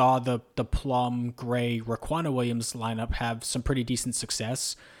we saw the plum gray Raquana Williams lineup have some pretty decent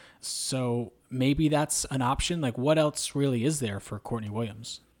success. So maybe that's an option. Like, what else really is there for Courtney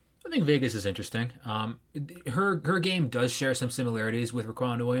Williams? I think Vegas is interesting. Her game does share some similarities with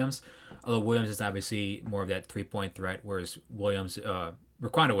Raquana Williams, although Williams is obviously more of that 3-point threat, whereas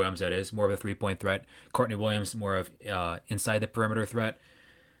Raquana Williams, that is, more of a 3-point threat. Courtney Williams, more of inside the perimeter threat.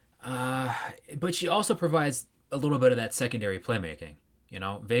 But she also provides a little bit of that secondary playmaking.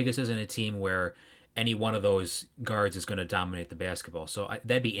 Vegas isn't a team where any one of those guards is going to dominate the basketball. So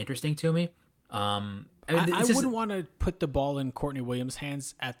that'd be interesting to me. I wouldn't want to put the ball in Courtney Williams'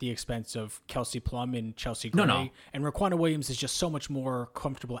 hands at the expense of Kelsey Plum and Chelsea Gray. No. And Raquana Williams is just so much more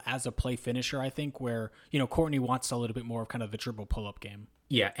comfortable as a play finisher, I think, where, Courtney wants a little bit more of kind of the dribble pull-up game.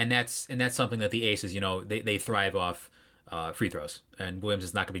 Yeah, and that's something that the Aces, they thrive off free throws. And Williams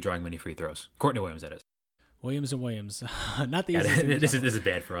is not going to be drawing many free throws. Courtney Williams, that is. Williams and Williams. Not the Yeah, easiest. this is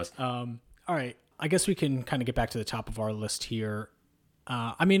bad for us. All right. I guess we can kind of get back to the top of our list here.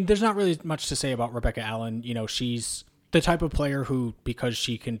 I mean, there's not really much to say about Rebecca Allen. You know, she's the type of player who, because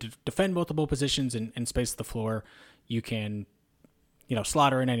she can defend multiple positions and space the floor, you can, you know,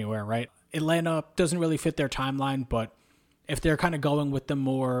 slot her in anywhere, right? Atlanta doesn't really fit their timeline, but if they're kind of going with them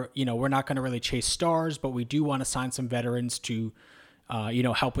more, you know, we're not going to really chase stars, but we do want to sign some veterans to, you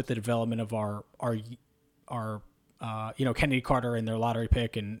know, help with the development of our you know, Kennedy Carter and their lottery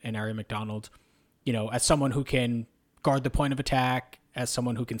pick and Ari McDonald, you know, as someone who can guard the point of attack, as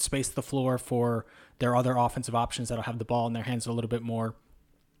someone who can space the floor for their other offensive options that'll have the ball in their hands a little bit more.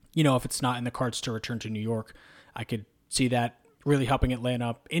 You know, if it's not in the cards to return to New York, I could see that really helping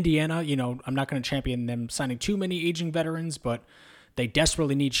Atlanta. Indiana, you know, I'm not going to champion them signing too many aging veterans, but they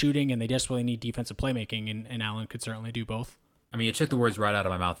desperately need shooting and they desperately need defensive playmaking, and Allen could certainly do both. I mean, you took the words right out of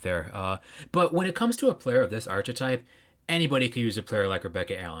my mouth there. But when it comes to a player of this archetype, anybody could use a player like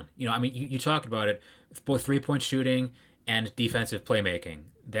Rebecca Allen. You know, I mean, you talked about it, both 3-point shooting and defensive playmaking.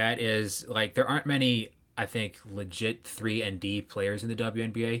 That is, like, there aren't many, I think, legit 3 and D players in the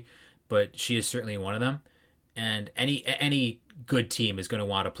WNBA, but she is certainly one of them. And any good team is going to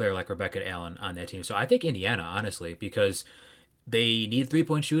want a player like Rebecca Allen on that team. So I think Indiana, honestly, because they need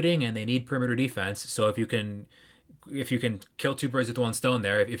 3-point shooting and they need perimeter defense. So if you can kill two birds with one stone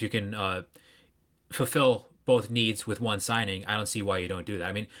there, if you can fulfill both needs with one signing, I don't see why you don't do that.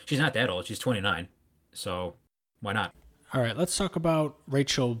 I mean, she's not that old. She's 29. So why not? All right, let's talk about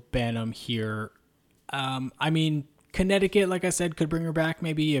Rachel Banham here. I mean, Connecticut, like I said, could bring her back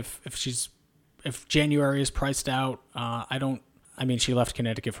maybe if January is priced out. I mean, she left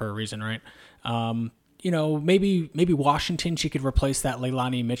Connecticut for a reason, right? You know, maybe Washington, she could replace that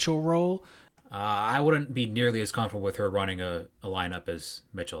Leilani Mitchell role. I wouldn't be nearly as comfortable with her running a lineup as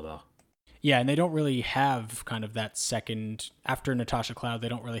Mitchell, though. Yeah, and they don't really have kind of that second, after Natasha Cloud, they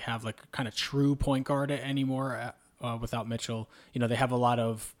don't really have like a kind of true point guard anymore without Mitchell. You know, they have a lot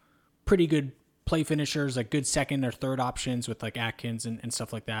of pretty good play finishers, like good second or third options with like Atkins and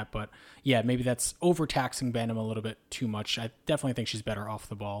stuff like that. But yeah, maybe that's overtaxing Banham a little bit too much. I definitely think she's better off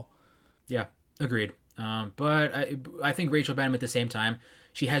the ball. Yeah, agreed. But I think Rachel Banham at the same time,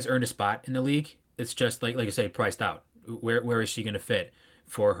 she has earned a spot in the league. It's just like you say, priced out. Where is she going to fit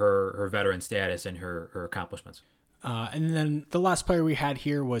for her veteran status and her accomplishments? And then the last player we had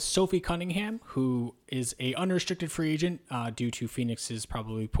here was Sophie Cunningham, who is a unrestricted free agent due to Phoenix's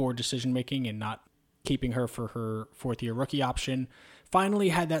probably poor decision making and not keeping her for her fourth-year rookie option. Finally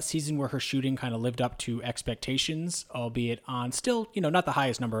had that season where her shooting kind of lived up to expectations, albeit on still, you know, not the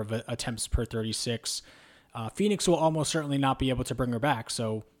highest number of attempts per 36. Phoenix will almost certainly not be able to bring her back.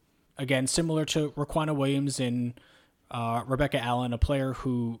 So again, similar to Raquana Williams and Rebecca Allen, a player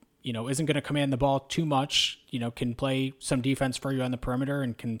who, you know, isn't going to command the ball too much, you know, can play some defense for you on the perimeter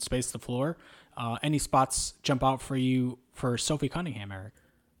and can space the floor. Any spots jump out for you for Sophie Cunningham, Eric?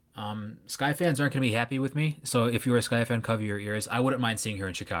 Sky fans aren't going to be happy with me. So if you're a Sky fan, cover your ears. I wouldn't mind seeing her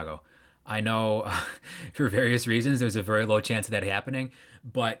in Chicago. I know for various reasons, there's a very low chance of that happening.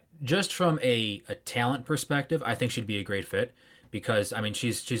 But just from a talent perspective, I think she'd be a great fit because, I mean,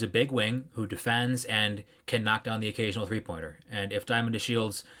 she's a big wing who defends and can knock down the occasional three-pointer. And if Diamond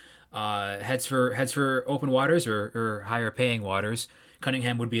DeShields heads for open waters or higher paying waters,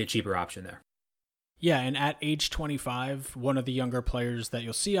 Cunningham would be a cheaper option there. Yeah, and at age 25, one of the younger players that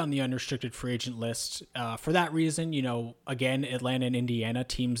you'll see on the unrestricted free agent list. For that reason, you know, again, Atlanta and Indiana,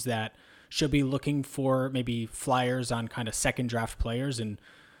 teams that should be looking for maybe flyers on kind of second draft players. And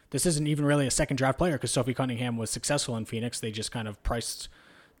this isn't even really a second draft player because Sophie Cunningham was successful in Phoenix. They just kind of priced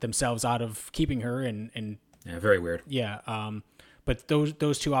themselves out of keeping her. And yeah, very weird. Yeah, but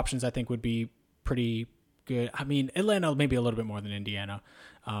those two options I think would be pretty good. I mean, Atlanta maybe a little bit more than Indiana,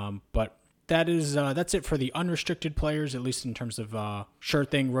 but that's it for the unrestricted players, at least in terms of sure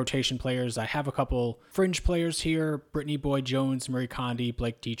thing rotation players. I have a couple fringe players here: Brittany Boyd-Jones, Marie Kondi,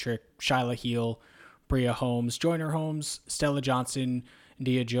 Blake Dietrich, Shyla Heal, Bria Holmes, Joyner Holmes, Stella Johnson,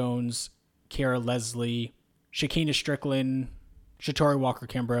 Dia Jones, Kiara Leslie, Shakina Strickland, Shatori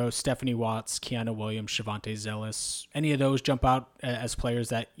Walker-Kimbrough, Stephanie Watts, Kiana Williams, Shavonte Zellis. Any of those jump out as players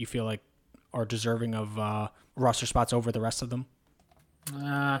that you feel like are deserving of roster spots over the rest of them?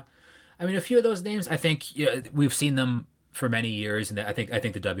 I mean, a few of those names, I think we've seen them for many years, and I think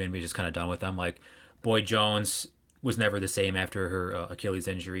the WNBA is just kind of done with them. Like Boyd-Jones was never the same after her Achilles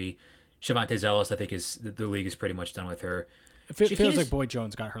injury. Shavonte Zellis, I think the league is pretty much done with her. It feels like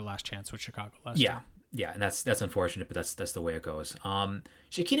Boyd-Jones got her last chance with Chicago last year. Yeah, and that's unfortunate, but that's the way it goes.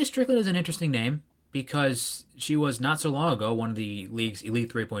 Shakina Strickland is an interesting name. because she was not so long ago one of the league's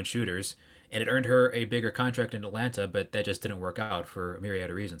elite three-point shooters, and it earned her a bigger contract in Atlanta, but that just didn't work out for a myriad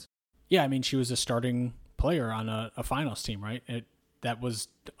of reasons. Yeah, I mean, she was a starting player on a finals team, right? That was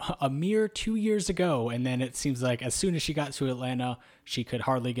a mere 2 years ago, and then it seems like as soon as she got to Atlanta, she could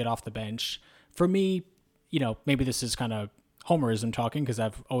hardly get off the bench. For me, maybe this is kind of homerism talking because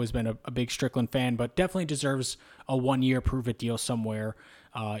I've always been a big Strickland fan, but definitely deserves a 1-year prove-it deal somewhere,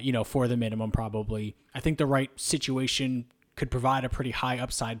 for the minimum probably. I think the right situation could provide a pretty high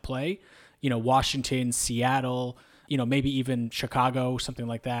upside play. Washington, Seattle, maybe even Chicago, something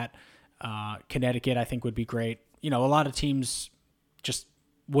like that. Connecticut, I think would be great. A lot of teams just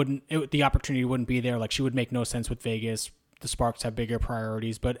the opportunity wouldn't be there. Like she would make no sense with Vegas. The Sparks have bigger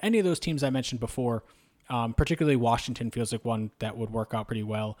priorities, but any of those teams I mentioned before, particularly Washington feels like one that would work out pretty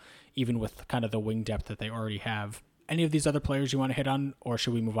well, even with kind of the wing depth that they already have. Any of these other players you want to hit on, or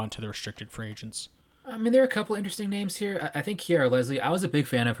should we move on to the restricted free agents? I mean, there are a couple interesting names here. I think Kiara Leslie, I was a big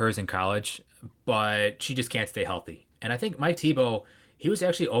fan of hers in college, but she just can't stay healthy. And I think Mike Tebow, he was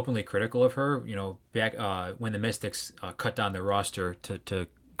actually openly critical of her, back when the Mystics cut down their roster to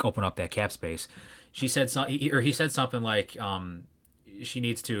open up that cap space. She said he said something like she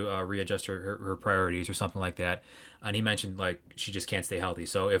needs to readjust her priorities or something like that. And he mentioned like she just can't stay healthy.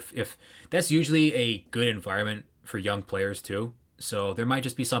 So if that's usually a good environment for young players too. So there might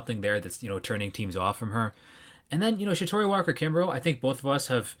just be something there that's turning teams off from her. And then Shatori Walker Kimbrough, I think both of us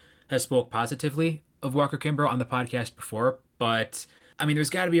have spoke positively of Walker Kimbrough on the podcast before, but I mean,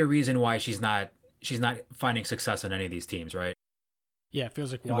 there's got to be a reason why she's not finding success on any of these teams, right? Yeah, it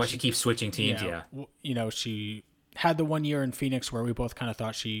feels like why she keeps switching teams. Yeah. She had the 1 year in Phoenix where we both kind of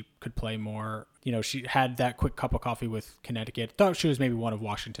thought she could play more. She had that quick cup of coffee with Connecticut. Thought she was maybe one of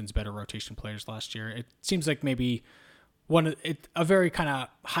Washington's better rotation players last year. It seems like maybe a very kind of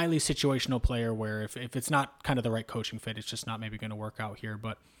highly situational player where if it's not kind of the right coaching fit, it's just not maybe going to work out here.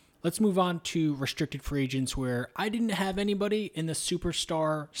 But let's move on to restricted free agents where I didn't have anybody in the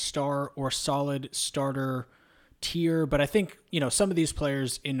superstar, star, or solid starter tier, but I think, some of these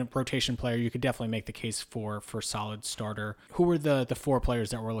players in a rotation player, you could definitely make the case for solid starter. Who were the 4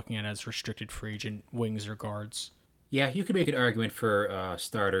 players that we're looking at as restricted free agent wings or guards? Yeah, you could make an argument for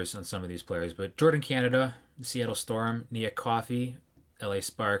starters on some of these players, but Jordan Canada, Seattle Storm, Nia Coffey, LA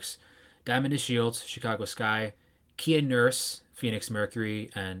Sparks, Diamond Shields, Chicago Sky, Kia Nurse, Phoenix Mercury,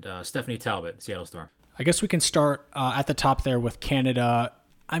 and Stephanie Talbot, Seattle Storm. I guess we can start at the top there with Canada.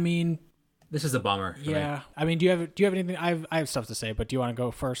 I mean, this is a bummer. Yeah. Me. I mean, do you have anything? I have stuff to say, but do you want to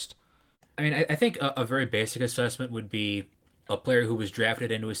go first? I mean, I think a very basic assessment would be a player who was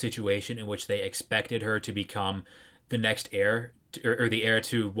drafted into a situation in which they expected her to become the next heir or the heir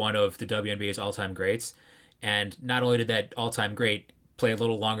to one of the WNBA's all-time greats. And not only did that all-time great play a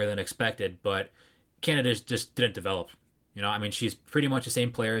little longer than expected, but Canada just didn't develop. I mean, she's pretty much the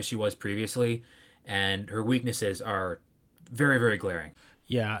same player as she was previously, and her weaknesses are very, very glaring.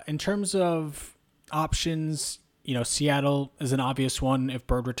 Yeah, in terms of options, Seattle is an obvious one. If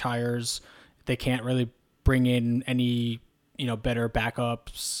Bird retires, they can't really bring in any, better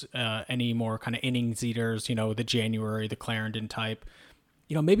backups, any more kind of innings eaters, the January, the Clarendon type.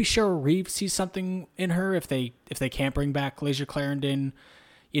 Maybe Cheryl Reeves sees something in her if they can't bring back Layshia Clarendon.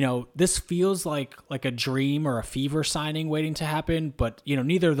 This feels like a dream or a fever signing waiting to happen, but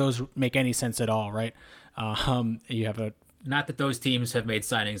neither of those make any sense at all, right? You have not that those teams have made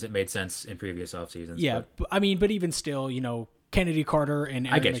signings that made sense in previous off seasons. Yeah, but even still, Kennedy Carter and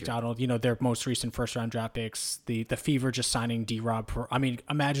Aaron McDonald, their most recent first round draft picks. The Fever just signing D-Rob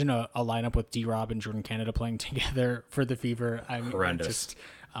imagine a lineup with D-Rob and Jordan Canada playing together for the Fever. Horrendous. Just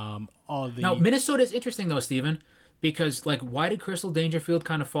all of the. Now Minnesota is interesting though, Steven, because why did Crystal Dangerfield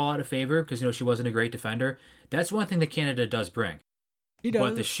kind of fall out of favor? Because she wasn't a great defender. That's one thing that Canada does bring.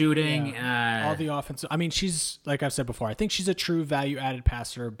 But the shooting, all the offensive. I mean, she's, like I've said before, I think she's a true value-added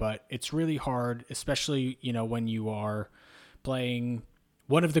passer, but it's really hard, especially, when you are playing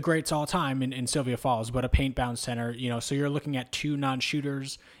one of the greats all time in Sylvia Falls, but a paint-bound center, so you're looking at 2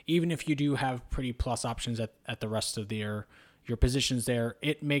 non-shooters. Even if you do have pretty plus options at the rest of your positions there,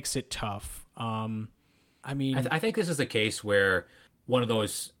 it makes it tough. I think this is a case where one of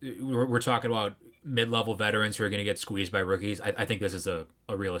those, we're talking about mid-level veterans who are going to get squeezed by rookies. I think this is a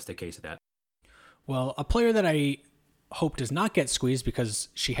realistic case of that. Well, a player that I hope does not get squeezed because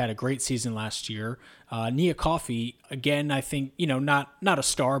she had a great season last year, Nia Coffey, again, I think, not a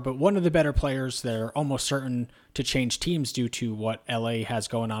star, but one of the better players that are almost certain to change teams due to what LA has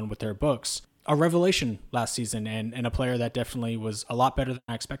going on with their books. A revelation last season and a player that definitely was a lot better than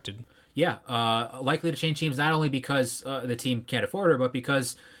I expected. Yeah, likely to change teams not only because the team can't afford her, but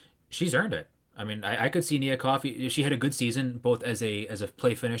because she's earned it. I mean, I could see Nia Coffey. She had a good season, both as a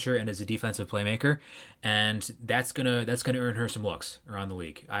play finisher and as a defensive playmaker, and that's gonna earn her some looks around the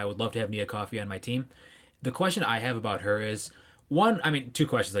league. I would love to have Nia Coffey on my team. The question I have about her is one, I mean, two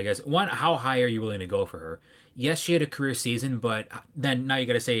questions, I guess. One, how high are you willing to go for her? Yes, she had a career season, but then now you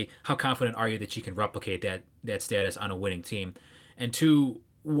got to say, how confident are you that she can replicate that status on a winning team? And two,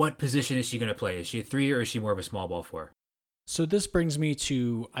 what position is she going to play? Is she a three or is she more of a small ball four? So this brings me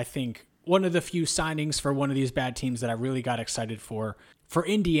to, I think, one of the few signings for one of these bad teams that I really got excited for. For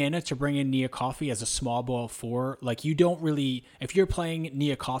Indiana to bring in Nia Coffey as a small ball four, like you don't really, if you're playing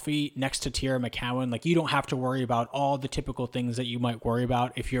Nia Coffey next to Tierra McCowan, like you don't have to worry about all the typical things that you might worry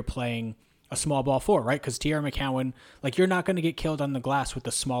about if you're playing a small ball four, right? Because Tierra McCowan, like you're not going to get killed on the glass with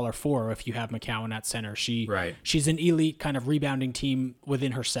the smaller four if you have McCowan at center. Right. She's an elite kind of rebounding team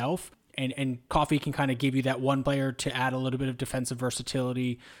within herself. And Coffey can kind of give you that one player to add a little bit of defensive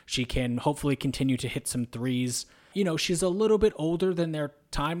versatility. She can hopefully continue to hit some threes. You know, she's a little bit older than their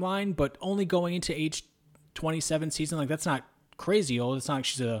timeline, but only going into age 27 season, like that's not crazy old. It's not like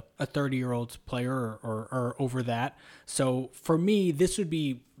she's a 30-year-old player or over that. So for me, this would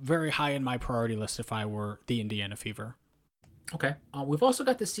be very high in my priority list if I were the Indiana Fever. Okay. We've also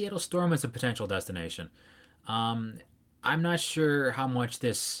got the Seattle Storm as a potential destination. I'm not sure how much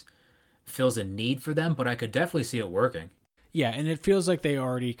this fills a need for them, but I could definitely see it working. Yeah, and it feels like they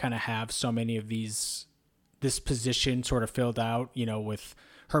already kind of have so many of this position sort of filled out, you know, with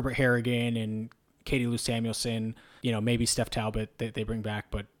Herbert Harrigan and Katie Lou Samuelson, you know, maybe Steph Talbot that they bring back,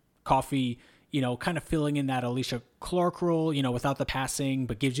 but Coffey, you know, kind of filling in that Alicia Clark role, you know, without the passing,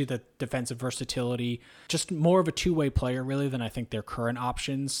 but gives you the defensive versatility. Just more of a two-way player, really, than I think their current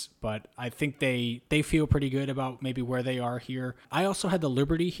options. But I think they feel pretty good about maybe where they are here. I also had the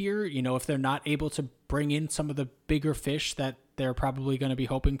liberty here, you know, if they're not able to bring in some of the bigger fish that they're probably going to be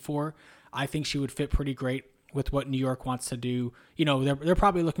hoping for, I think she would fit pretty great with what New York wants to do. You know, they're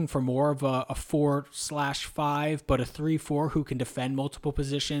probably looking for more of a 4/5, but a 3/4 who can defend multiple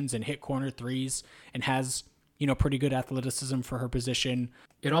positions and hit corner threes and has, you know, pretty good athleticism for her position.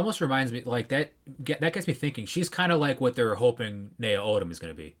 It almost reminds me like that gets me thinking. She's kind of like what they're hoping Naya Odom is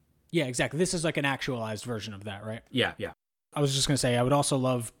going to be. Yeah, exactly. This is like an actualized version of that, right? Yeah, yeah. I was just going to say, I would also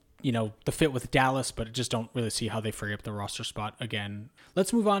love, you know, the fit with Dallas, but I just don't really see how they free up the roster spot again.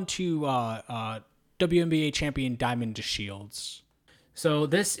 Let's move on to WNBA champion Diamond DeShields. So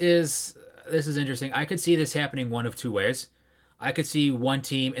this is interesting. I could see this happening one of two ways. I could see one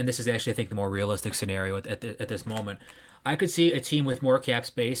team, and this is actually I think the more realistic scenario at this moment. I could see a team with more cap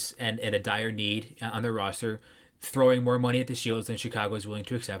space and a dire need on their roster throwing more money at the Shields than Chicago is willing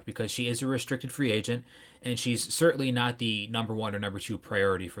to accept because she is a restricted free agent and she's certainly not the number one or number two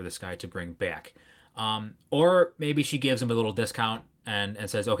priority for this guy to bring back. Or maybe she gives him a little discount and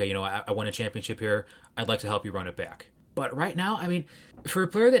says, okay, you know, I won a championship here. I'd like to help you run it back. But right now, I mean, for a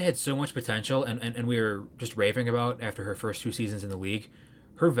player that had so much potential and we were just raving about after her first two seasons in the league,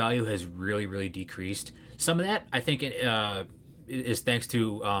 her value has really, really decreased. Some of that, I think, is thanks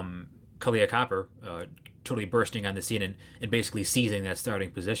to Kalia Copper totally bursting on the scene and basically seizing that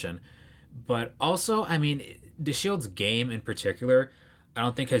starting position. But also, I mean, DeShield's game in particular, I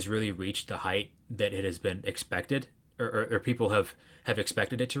don't think has really reached the height that it has been expected or people have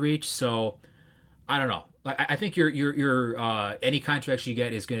expected it to reach. So I don't know. I think your any contract you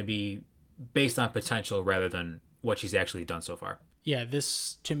get is going to be based on potential rather than what she's actually done so far. Yeah,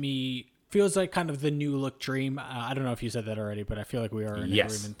 this to me feels like kind of the new look dream. I don't know if you said that already, but I feel like we are in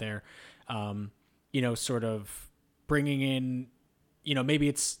agreement there. You know, sort of bringing in, you know, maybe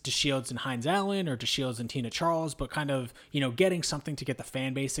it's DeShields and Hines Allen or DeShields and Tina Charles, but kind of, you know, getting something to get the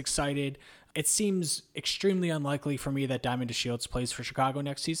fan base excited. It seems extremely unlikely for me that Diamond DeShields plays for Chicago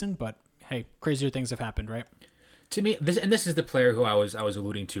next season, but hey, crazier things have happened, right? To me, this is the player who I was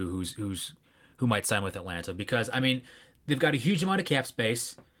alluding to who might sign with Atlanta because I mean, they've got a huge amount of cap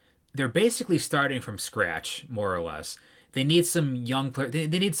space. They're basically starting from scratch, more or less. They need some young players. They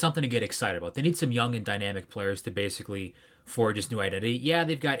need something to get excited about. They need some young and dynamic players to basically forge this new identity. Yeah,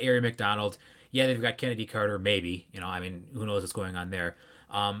 they've got Ari McDonald. Yeah, they've got Kennedy Carter. Maybe, you know, I mean, who knows what's going on there.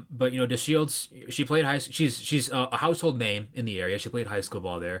 But you know, DeShields, she played high. She's a household name in the area. She played high school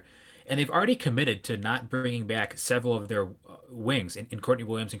ball there, and they've already committed to not bringing back several of their wings in Courtney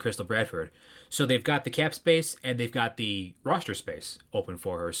Williams and Crystal Bradford. So they've got the cap space and they've got the roster space open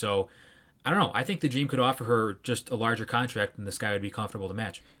for her. So I don't know. I think the Dream could offer her just a larger contract and this guy would be comfortable to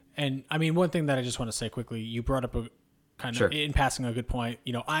match. And I mean, one thing that I just want to say quickly, you brought up a kind of in passing a good point.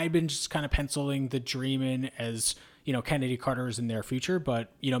 You know, I've been just kind of penciling the Dream in as, you know, Kennedy Carter is in their future,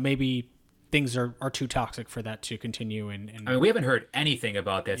 but, you know, maybe things are too toxic for that to continue. And I mean, we haven't heard anything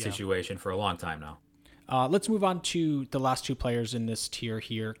about that situation for a long time now. Let's move on to the last two players in this tier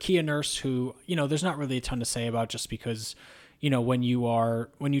here. Kia Nurse, who, there's not really a ton to say about just because, when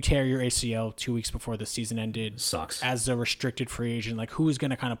you tear your ACL 2 weeks before the season ended, sucks. As a restricted free agent, like who is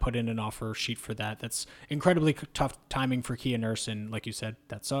going to kind of put in an offer sheet for that? That's incredibly tough timing for Kia Nurse. And like you said,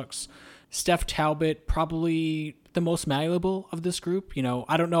 that sucks. Steph Talbot, probably the most malleable of this group.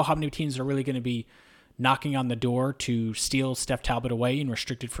 I don't know how many teams are really going to be knocking on the door to steal Steph Talbot away in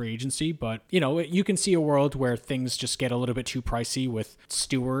restricted free agency. But, you can see a world where things just get a little bit too pricey with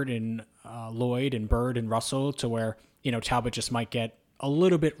Stewart and Lloyd and Bird and Russell to where, Talbot just might get a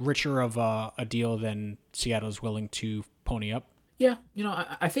little bit richer of a deal than Seattle is willing to pony up. Yeah,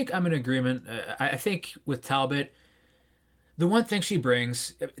 I think I'm in agreement. I think with Talbot, the one thing she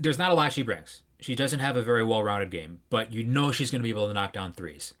brings, there's not a lot she brings. She doesn't have a very well-rounded game, but she's going to be able to knock down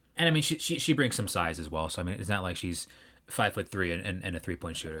threes. And I mean, she brings some size as well. So I mean, it's not like she's 5'3" and a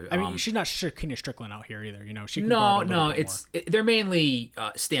 3-point shooter. I mean, she's not Kina Strickland out here either. She can no. They're mainly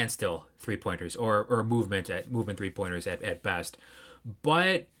standstill 3-pointers or movement 3-pointers at best.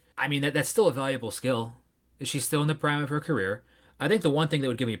 But I mean, that's still a valuable skill. She's still in the prime of her career. I think the one thing that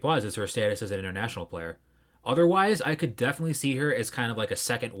would give me pause is her status as an international player. Otherwise, I could definitely see her as kind of like a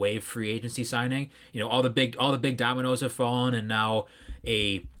second wave free agency signing. All the big dominoes have fallen, and now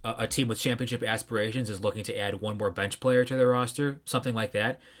a team with championship aspirations is looking to add one more bench player to their roster, something like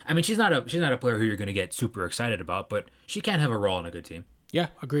that. I mean, she's not a player who you're going to get super excited about, but she can have a role in a good team. Yeah,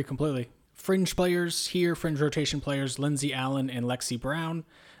 agree completely. Fringe players here, fringe rotation players, Lindsay Allen and Lexi Brown.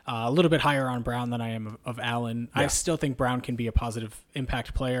 A little bit higher on Brown than I am of Allen. Yeah. I still think Brown can be a positive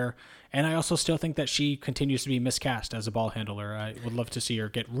impact player, and I also still think that she continues to be miscast as a ball handler. I would love to see her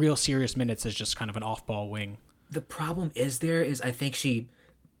get real serious minutes as just kind of an off-ball wing. The problem is I think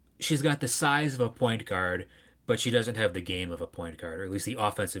she's got the size of a point guard, but she doesn't have the game of a point guard, or at least the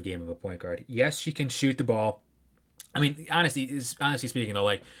offensive game of a point guard. Yes, she can shoot the ball. I mean, honestly speaking, though,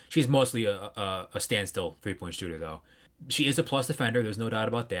 like she's mostly a standstill 3-point shooter, though. She is a plus defender. There's no doubt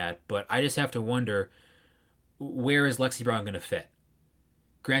about that. But I just have to wonder, where is Lexi Brown going to fit?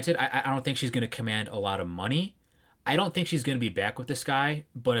 Granted, I don't think she's going to command a lot of money. I don't think she's going to be back with this guy.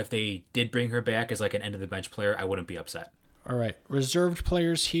 But if they did bring her back as like an end-of-the-bench player, I wouldn't be upset. All right. Reserved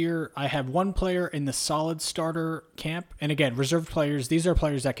players here. I have one player in the solid starter camp. And again, reserved players, these are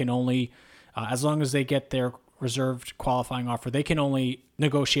players that can only, as long as they get their reserved qualifying offer, they can only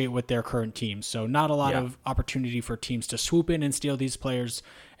negotiate with their current teams. So not a lot of opportunity for teams to swoop in and steal these players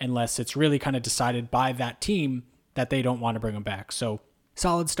unless it's really kind of decided by that team that they don't want to bring them back. So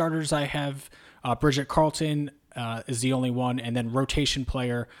solid starters, I have Bridget Carlton is the only one. And then rotation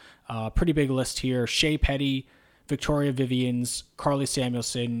player, pretty big list here. Shea Petty, Victoria Vivians, Carly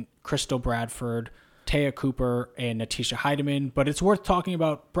Samuelson, Crystal Bradford, Taya Cooper, and Natisha Heidemann. But it's worth talking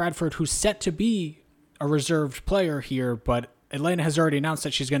about Bradford, who's set to be a reserved player here, but Atlanta has already announced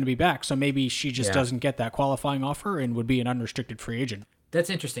that she's going to be back, so maybe she just doesn't get that qualifying offer and would be an unrestricted free agent. That's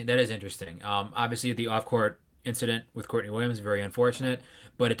interesting. That is interesting. Obviously, the off-court incident with Courtney Williams, very unfortunate,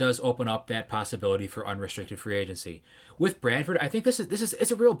 but it does open up that possibility for unrestricted free agency. With Bradford, I think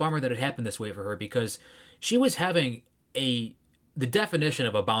it's a real bummer that it happened this way for her, because she was having the definition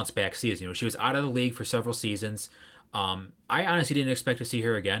of a bounce-back season. She was out of the league for several seasons. I honestly didn't expect to see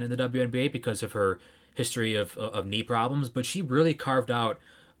her again in the WNBA because of her history of knee problems, but she really carved out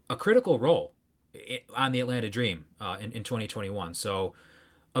a critical role on the Atlanta Dream in 2021. So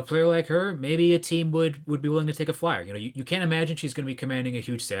a player like her, maybe a team would be willing to take a flyer. You can't imagine she's going to be commanding a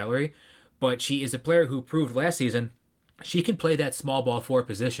huge salary, but she is a player who proved last season she can play that small ball 4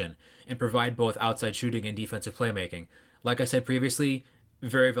 position and provide both outside shooting and defensive playmaking. Like I said previously,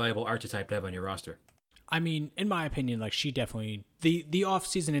 very valuable archetype to have on your roster. I mean, in my opinion, like she definitely, the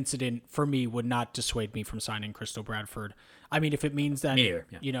off-season incident for me would not dissuade me from signing Crystal Bradford. I mean, if it means that,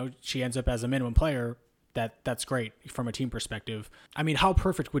 she ends up as a minimum player, that's great from a team perspective. I mean, how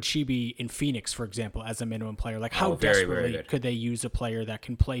perfect would she be in Phoenix, for example, as a minimum player? Like how desperately could they use a player that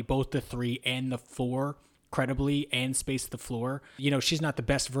can play both the 3 and the 4 credibly and space the floor? She's not the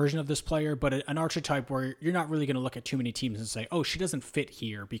best version of this player, but an archetype where you're not really going to look at too many teams and say, oh, she doesn't fit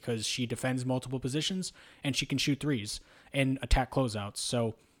here because she defends multiple positions and she can shoot threes and attack closeouts.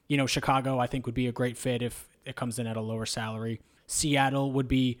 So, Chicago, I think, would be a great fit if it comes in at a lower salary. Seattle would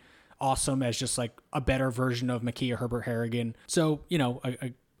be awesome as just like a better version of Makia Herbert Harrigan. So,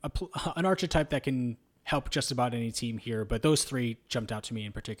 an archetype that can help just about any team here, but those 3 jumped out to me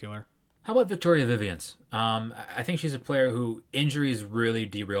in particular. How about Victoria Vivians? I think she's a player who injuries really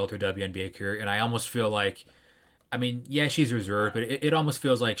derailed her WNBA career, and I almost feel like I mean, yeah, she's reserved, but it almost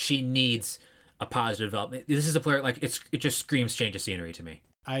feels like she needs a positive development. This is a player like it just screams change of scenery to me.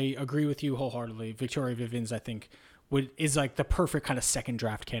 I agree with you wholeheartedly. Victoria Vivens, I think, is like the perfect kind of second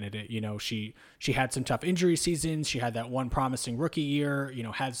draft candidate. You know, she had some tough injury seasons. She had that one promising rookie year. You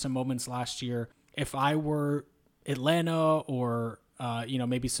know, had some moments last year. If I were Atlanta or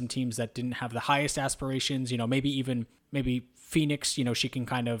maybe some teams that didn't have the highest aspirations, maybe Phoenix, she can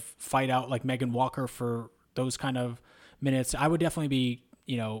kind of fight out like Megan Walker for those kind of minutes. I would definitely be,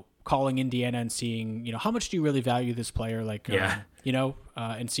 calling Indiana and seeing, how much do you really value this player? Like,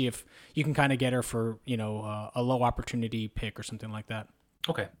 and see if you can kind of get her for, a low opportunity pick or something like that.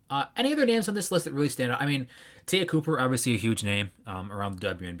 Okay. Any other names on this list that really stand out? I mean, Tia Cooper, obviously a huge name around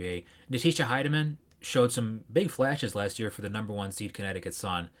the WNBA. Natisha Hiedeman showed some big flashes last year for the number one seed Connecticut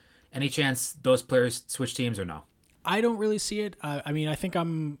Sun. Any chance those players switch teams or no? I don't really see it. I think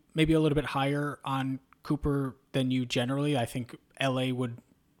I'm maybe a little bit higher on Cooper than you generally. I think LA would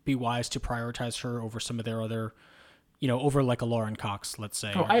be wise to prioritize her over some of their other, over like a Lauren Cox, let's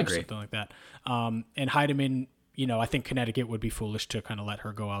say. Oh, I agree. Something like that. And Hiedeman, I think Connecticut would be foolish to kind of let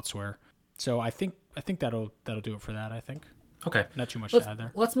her go elsewhere. So I think that'll do it for that, I think. Okay. Not too much to add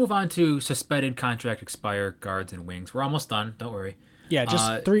there. Let's move on to suspended contract expire guards and wings. We're almost done. Don't worry. Yeah,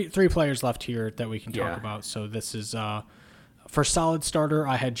 just three players left here that we can talk about. So this is for solid starter,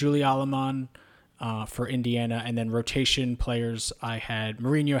 I had Julie Aleman for Indiana, and then rotation players, I had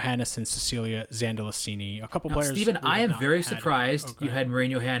Marine Johannes and Cecilia Zandalicini. A couple players. Steven, I am very surprised you had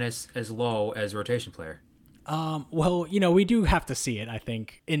Marine Johannes as low as rotation player. Well, we do have to see it, I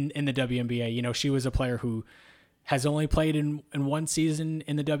think, in the WNBA. She was a player who has only played in one season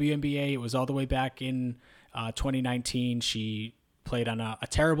in the WNBA. It was all the way back in 2019. She played on a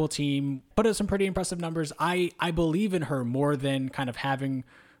terrible team, put up some pretty impressive numbers. I believe in her more than kind of having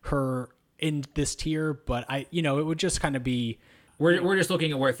her in this tier, but it would just kind of be. We're just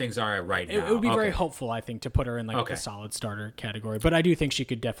looking at where things are right now. It would be very helpful, I think, to put her in the solid starter category. But I do think she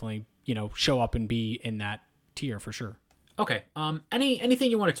could definitely, show up and be in that tier for sure. Okay.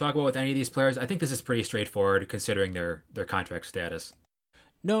 Anything you want to talk about with any of these players? I think this is pretty straightforward considering their contract status.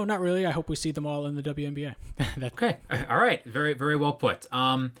 No, not really. I hope we see them all in the WNBA. Okay. All right. Very, very well put.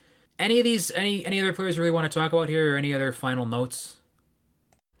 Any of these, any other players you really want to talk about here, or any other final notes?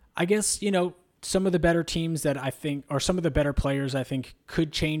 I guess, some of the better teams that I think, or some of the better players I think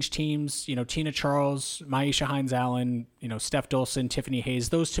could change teams, Tina Charles, Myisha Hines-Allen, Steph Dolson, Tiffany Hayes.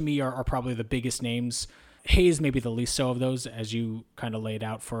 Those to me are probably the biggest names. Hayes maybe the least so of those, as you kind of laid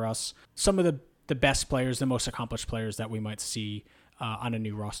out for us. Some of the best players, the most accomplished players that we might see on a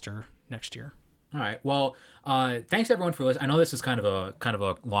new roster next year. All right. Well, thanks everyone for listening. I know this is kind of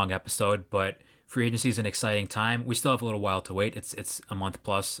a long episode, but free agency is an exciting time. We still have a little while to wait. It's a month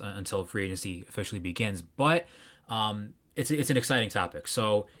plus until free agency officially begins, but it's an exciting topic.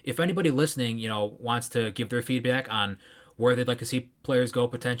 So if anybody listening, wants to give their feedback on where they'd like to see players go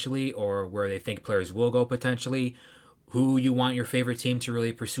potentially, or where they think players will go potentially, who you want your favorite team to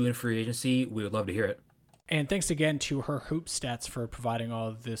really pursue in free agency, we would love to hear it. And thanks again to Her Hoop Stats for providing all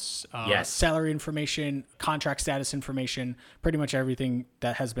of this salary information, contract status information, pretty much everything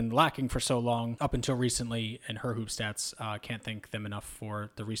that has been lacking for so long up until recently. And Her Hoop Stats, can't thank them enough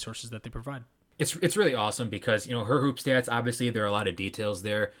for the resources that they provide. It's really awesome because, Her Hoop Stats, obviously there are a lot of details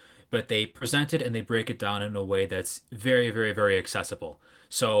there, but they present it and they break it down in a way that's very, very, very accessible.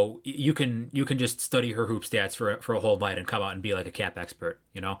 So you can just study Her Hoop Stats for a whole night and come out and be like a cap expert,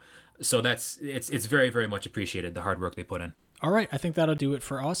 So it's very, very much appreciated, the hard work they put in. All right. I think that'll do it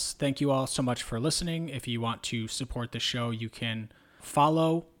for us. Thank you all so much for listening. If you want to support the show, you can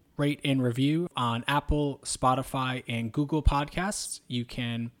follow, rate, and review on Apple, Spotify, and Google Podcasts. You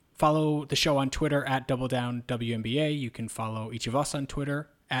can follow the show on Twitter at DoubleDownWNBA. You can follow each of us on Twitter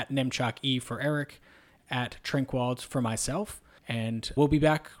at NemchokE for Eric, at Trinkwald for myself. And we'll be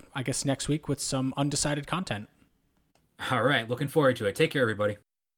back, I guess, next week with some undecided content. All right. Looking forward to it. Take care, everybody.